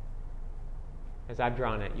 as I've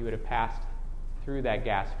drawn it, you would have passed through that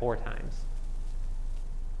gas 4 times.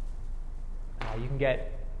 You can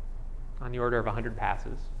get on the order of 100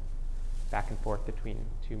 passes back and forth between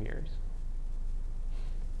 2 mirrors.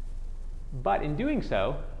 But in doing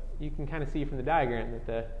so, you can kind of see from the diagram that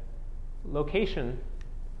the location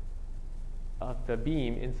of the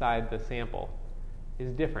beam inside the sample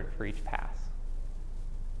is different for each pass.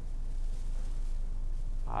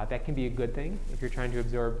 That can be a good thing if you're trying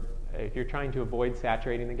to avoid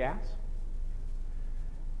saturating the gas.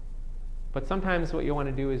 But sometimes what you'll want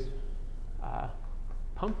to do is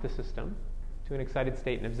pump the system to an excited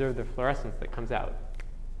state and observe the fluorescence that comes out.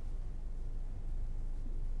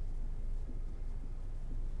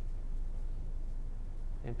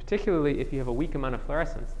 And particularly if you have a weak amount of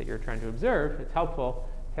fluorescence that you're trying to observe, it's helpful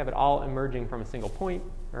to have it all emerging from a single point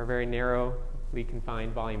or a very narrowly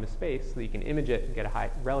confined volume of space so that you can image it and get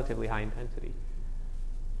a relatively high intensity.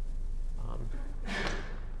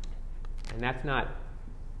 And that's not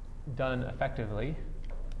done effectively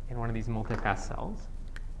in one of these multipass cells,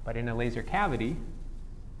 but in a laser cavity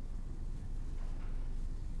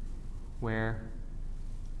where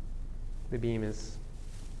the beam is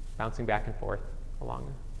bouncing back and forth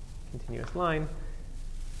along a continuous line,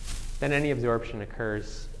 then any absorption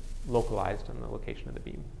occurs localized on the location of the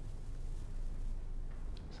beam.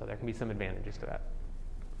 So there can be some advantages to that.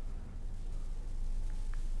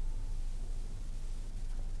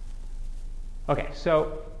 Okay,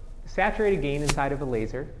 so saturated gain inside of a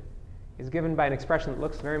laser is given by an expression that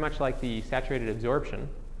looks very much like the saturated absorption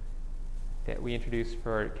that we introduced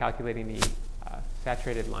for calculating the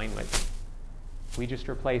saturated line width. We just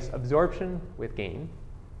replace absorption with gain.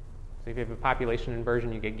 So if you have a population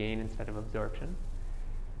inversion, you get gain instead of absorption.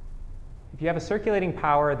 If you have a circulating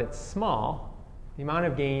power that's small, the amount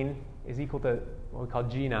of gain is equal to what we call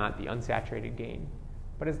G naught, the unsaturated gain.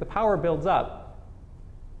 But as the power builds up,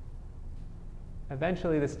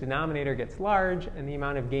 eventually this denominator gets large and the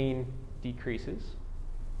amount of gain decreases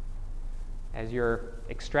as you're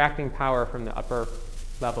extracting power from the upper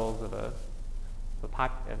levels of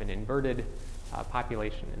an inverted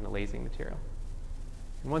population in the lasing material.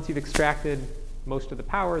 And once you've extracted most of the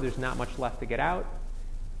power, there's not much left to get out,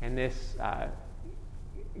 and this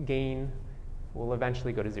gain will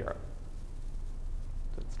eventually go to zero.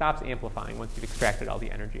 So it stops amplifying once you've extracted all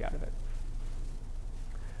the energy out of it.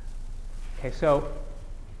 Okay, so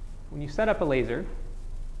when you set up a laser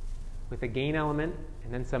with a gain element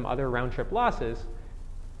and then some other round-trip losses,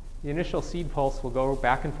 the initial seed pulse will go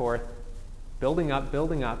back and forth, building up,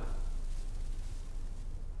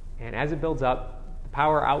 and as it builds up, the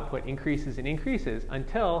power output increases and increases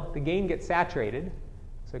until the gain gets saturated,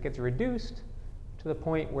 so it gets reduced to the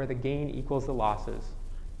point where the gain equals the losses.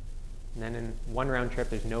 And then in one round trip,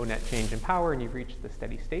 there's no net change in power, and you've reached the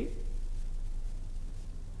steady state.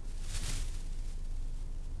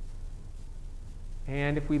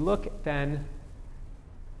 And if we look then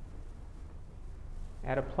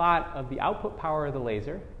at a plot of the output power of the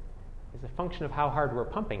laser as a function of how hard we're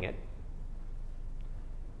pumping it,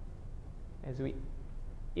 as we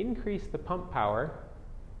increase the pump power,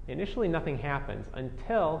 initially nothing happens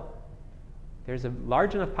until there's a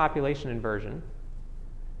large enough population inversion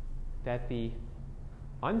that the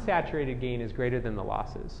unsaturated gain is greater than the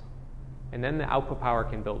losses. And then the output power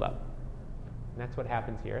can build up. And that's what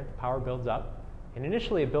happens here. The power builds up. And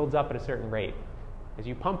initially it builds up at a certain rate. As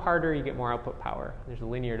you pump harder, you get more output power. There's a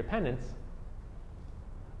linear dependence.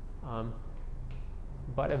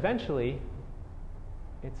 But eventually,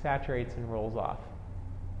 it saturates and rolls off.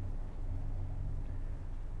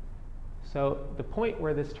 So the point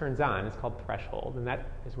where this turns on is called threshold, and that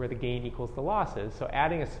is where the gain equals the losses. So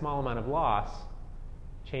adding a small amount of loss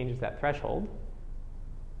changes that threshold.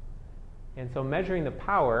 And so measuring the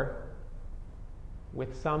power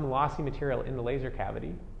with some lossy material in the laser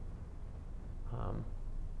cavity,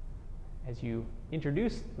 as you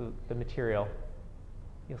introduce the material,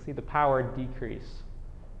 you'll see the power decrease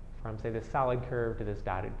from, say, this solid curve to this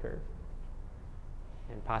dotted curve,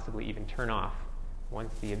 and possibly even turn off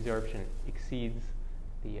once the absorption exceeds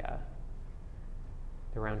the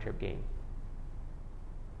round-trip gain.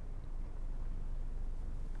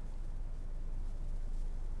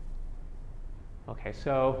 Okay,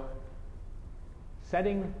 so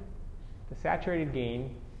setting the saturated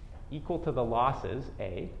gain equal to the losses,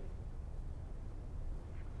 A,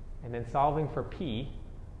 and then solving for P,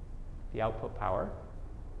 the output power,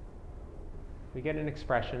 we get an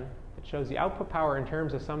expression that shows the output power in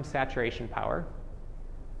terms of some saturation power,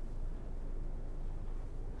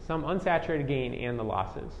 some unsaturated gain, and the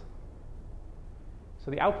losses.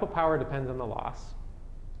 So the output power depends on the loss.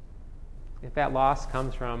 If that loss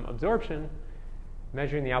comes from absorption,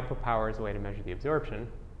 measuring the output power is a way to measure the absorption.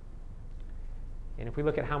 And if we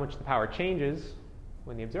look at how much the power changes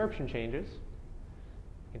when the absorption changes,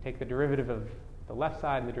 we can take the derivative of the left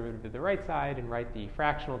side and the derivative of the right side and write the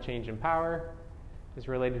fractional change in power is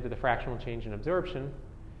related to the fractional change in absorption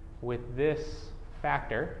with this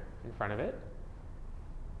factor in front of it.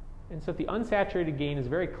 And so if the unsaturated gain is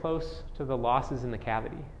very close to the losses in the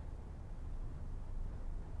cavity,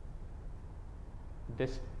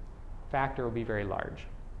 this factor will be very large.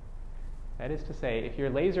 That is to say, if your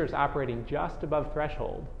laser is operating just above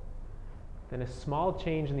threshold, then a small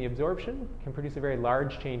change in the absorption can produce a very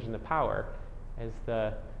large change in the power as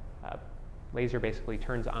the laser basically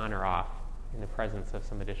turns on or off in the presence of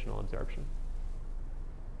some additional absorption.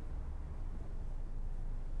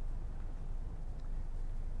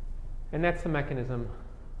 And that's the mechanism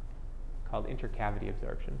called intercavity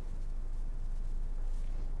absorption.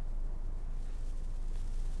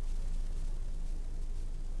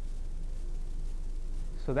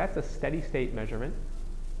 So that's a steady state measurement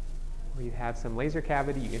where you have some laser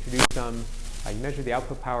cavity, you introduce some, you measure the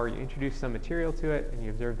output power, you introduce some material to it, and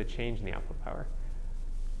you observe the change in the output power.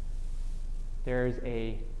 There's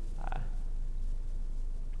a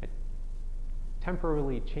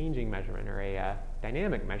temporally changing measurement, or a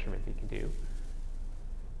dynamic measurement you can do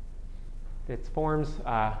that forms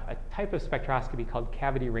a type of spectroscopy called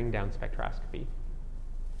cavity ring down spectroscopy.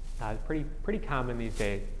 Pretty common these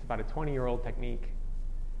days. It's about a 20-year-old technique.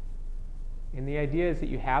 And the idea is that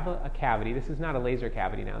you have a cavity. This is not a laser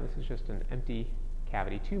cavity now. This is just an empty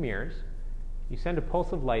cavity, 2 mirrors. You send a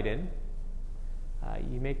pulse of light in.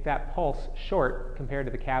 You make that pulse short compared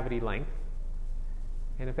to the cavity length.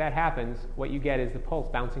 And if that happens, what you get is the pulse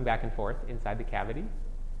bouncing back and forth inside the cavity.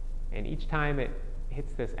 And each time it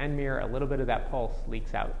hits this end mirror, a little bit of that pulse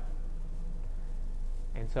leaks out.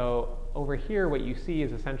 And so over here, what you see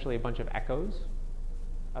is essentially a bunch of echoes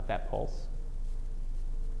of that pulse.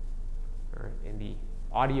 Or in the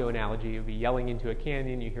audio analogy, you'll be yelling into a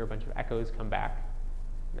canyon, you hear a bunch of echoes come back.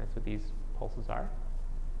 And that's what these pulses are.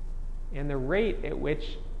 And the rate at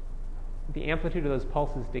which the amplitude of those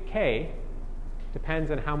pulses decay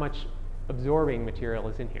depends on how much absorbing material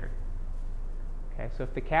is in here. Okay, so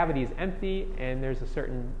if the cavity is empty and there's a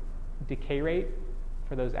certain decay rate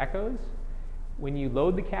for those echoes, when you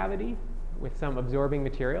load the cavity with some absorbing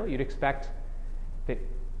material, you'd expect that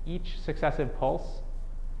each successive pulse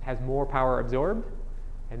has more power absorbed,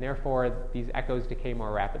 and therefore these echoes decay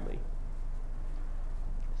more rapidly.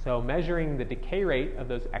 So measuring the decay rate of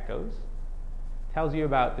those echoes tells you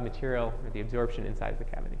about the material or the absorption inside the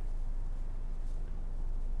cavity.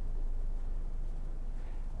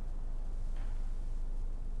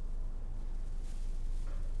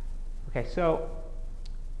 Okay, so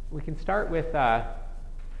we can start with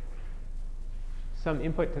some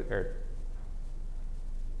input to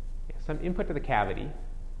the cavity,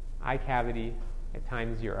 I cavity at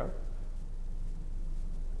time 0.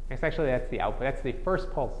 Actually, that's the output. That's the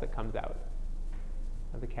first pulse that comes out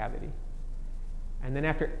of the cavity. And then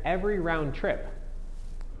after every round trip,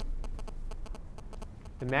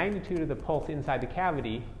 the magnitude of the pulse inside the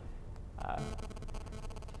cavity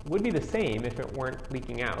would be the same if it weren't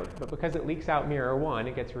leaking out. But because it leaks out mirror 1,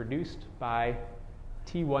 it gets reduced by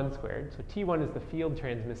T1 squared. So T1 is the field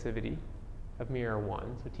transmissivity of mirror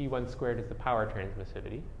 1. So T1 squared is the power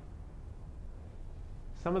transmissivity.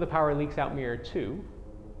 Some of the power leaks out mirror 2.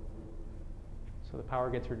 So the power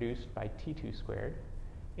gets reduced by T2 squared.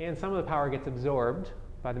 And some of the power gets absorbed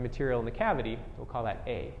by the material in the cavity. We'll call that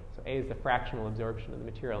A. So A is the fractional absorption of the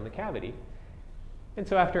material in the cavity. And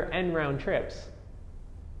so after n round trips,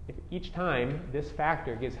 if each time this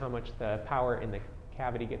factor gives how much the power in the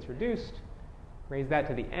cavity gets reduced, raise that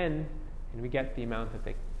to the n, and we get the amount that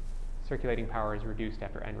the circulating power is reduced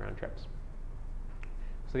after n round trips.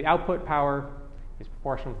 So the output power is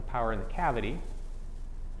proportional to the power in the cavity.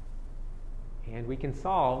 And we can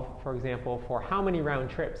solve, for example, for how many round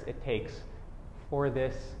trips it takes for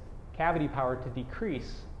this cavity power to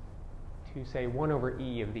decrease to, say, 1 over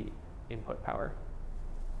e of the input power.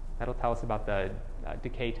 That'll tell us about the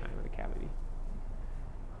decay time of the cavity.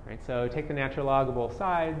 Right, so take the natural log of both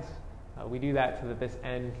sides. We do that so that this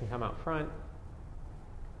n can come out front.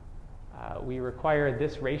 We require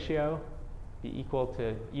this ratio be equal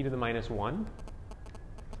to e to the minus 1.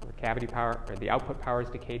 So the cavity power, or the output power is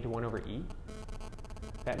decayed to 1 over e.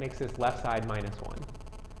 That makes this left side minus 1.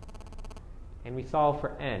 And we solve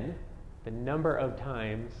for n, the number of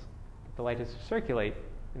times that the light has to circulate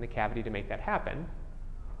in the cavity to make that happen.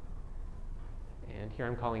 And here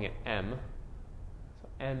I'm calling it m. So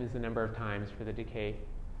m is the number of times for the decay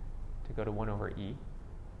to go to 1 over e.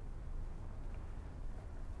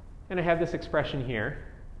 And I have this expression here.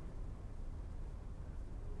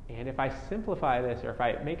 And if I simplify this, or if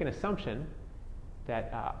I make an assumption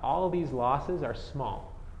that all of these losses are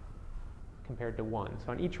small compared to 1.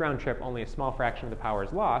 So on each round trip, only a small fraction of the power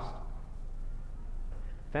is lost.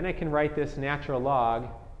 Then I can write this natural log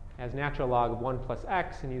as natural log of 1 plus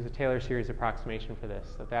x and use a Taylor series approximation for this.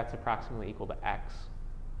 So that's approximately equal to x.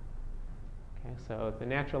 Okay, so the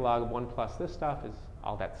natural log of 1 plus this stuff is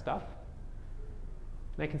all that stuff.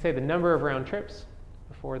 And I can say the number of round trips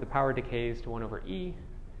before the power decays to 1 over e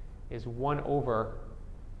is 1 over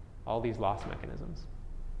all these loss mechanisms.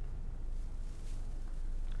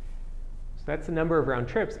 So that's the number of round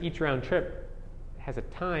trips. Each round trip has a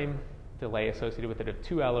time delay associated with it of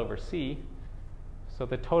 2L over c. So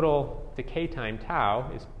the total decay time, tau,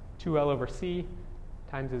 is 2L over c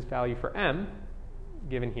times its value for m,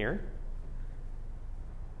 given here.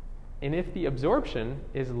 And if the absorption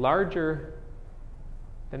is larger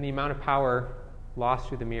than the amount of power lost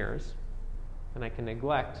through the mirrors, then I can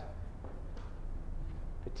neglect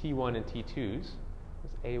the T1 and T2s,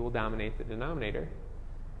 because A will dominate the denominator.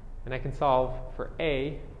 And I can solve for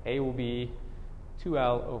A. A will be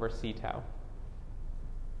 2L over c tau.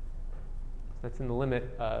 That's in the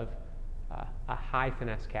limit of a high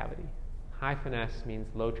finesse cavity. High finesse means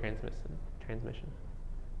low transmission.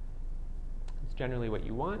 It's generally what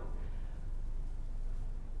you want.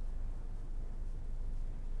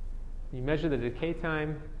 you measure the decay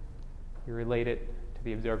time, you relate it to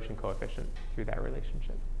the absorption coefficient through that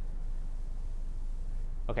relationship.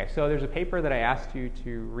 Okay, so there's a paper that I asked you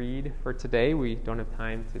to read for today. We don't have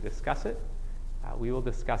time to discuss it. We will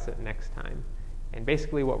discuss it next time. And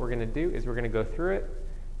basically what we're going to do is we're going to go through it.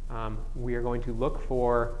 We are going to look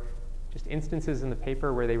for just instances in the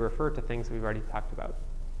paper where they refer to things that we've already talked about.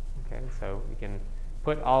 Okay, so we can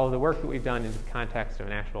put all of the work that we've done into the context of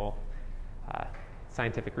an actual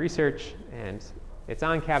scientific research, and it's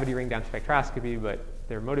on cavity ring down spectroscopy, but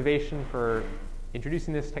their motivation for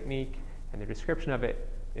introducing this technique and their description of it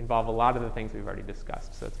involve a lot of the things we've already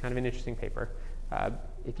discussed. So it's kind of an interesting paper.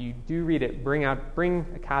 If you do read it, bring a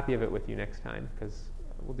copy of it with you next time, because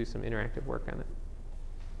we'll do some interactive work on it.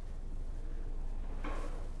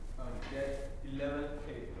 That's 11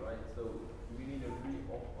 page, right? So do we need to read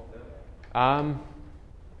all of them?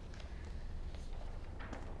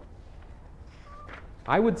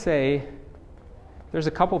 I would say there's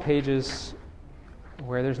a couple pages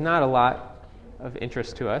where there's not a lot of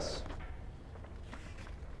interest to us.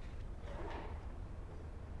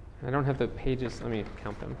 I don't have the pages. Let me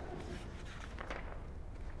count them.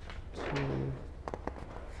 2.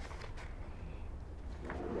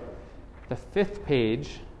 The 5th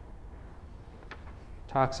page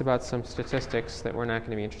talks about some statistics that we're not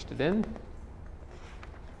going to be interested in.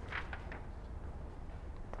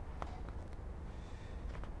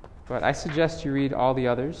 But I suggest you read all the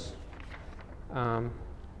others. And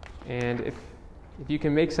if you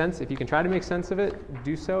can make sense, if you can try to make sense of it,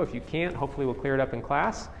 do so. If you can't, hopefully we'll clear it up in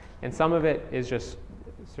class. And some of it is just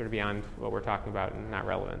sort of beyond what we're talking about and not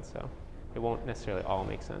relevant, so it won't necessarily all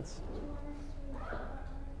make sense.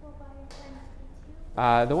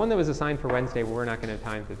 The one that was assigned for Wednesday, we're not going to have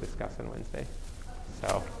time to discuss on Wednesday.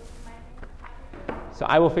 So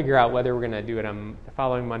I will figure out whether we're going to do it on the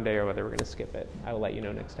following Monday or whether we're going to skip it. I will let you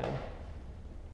know next time.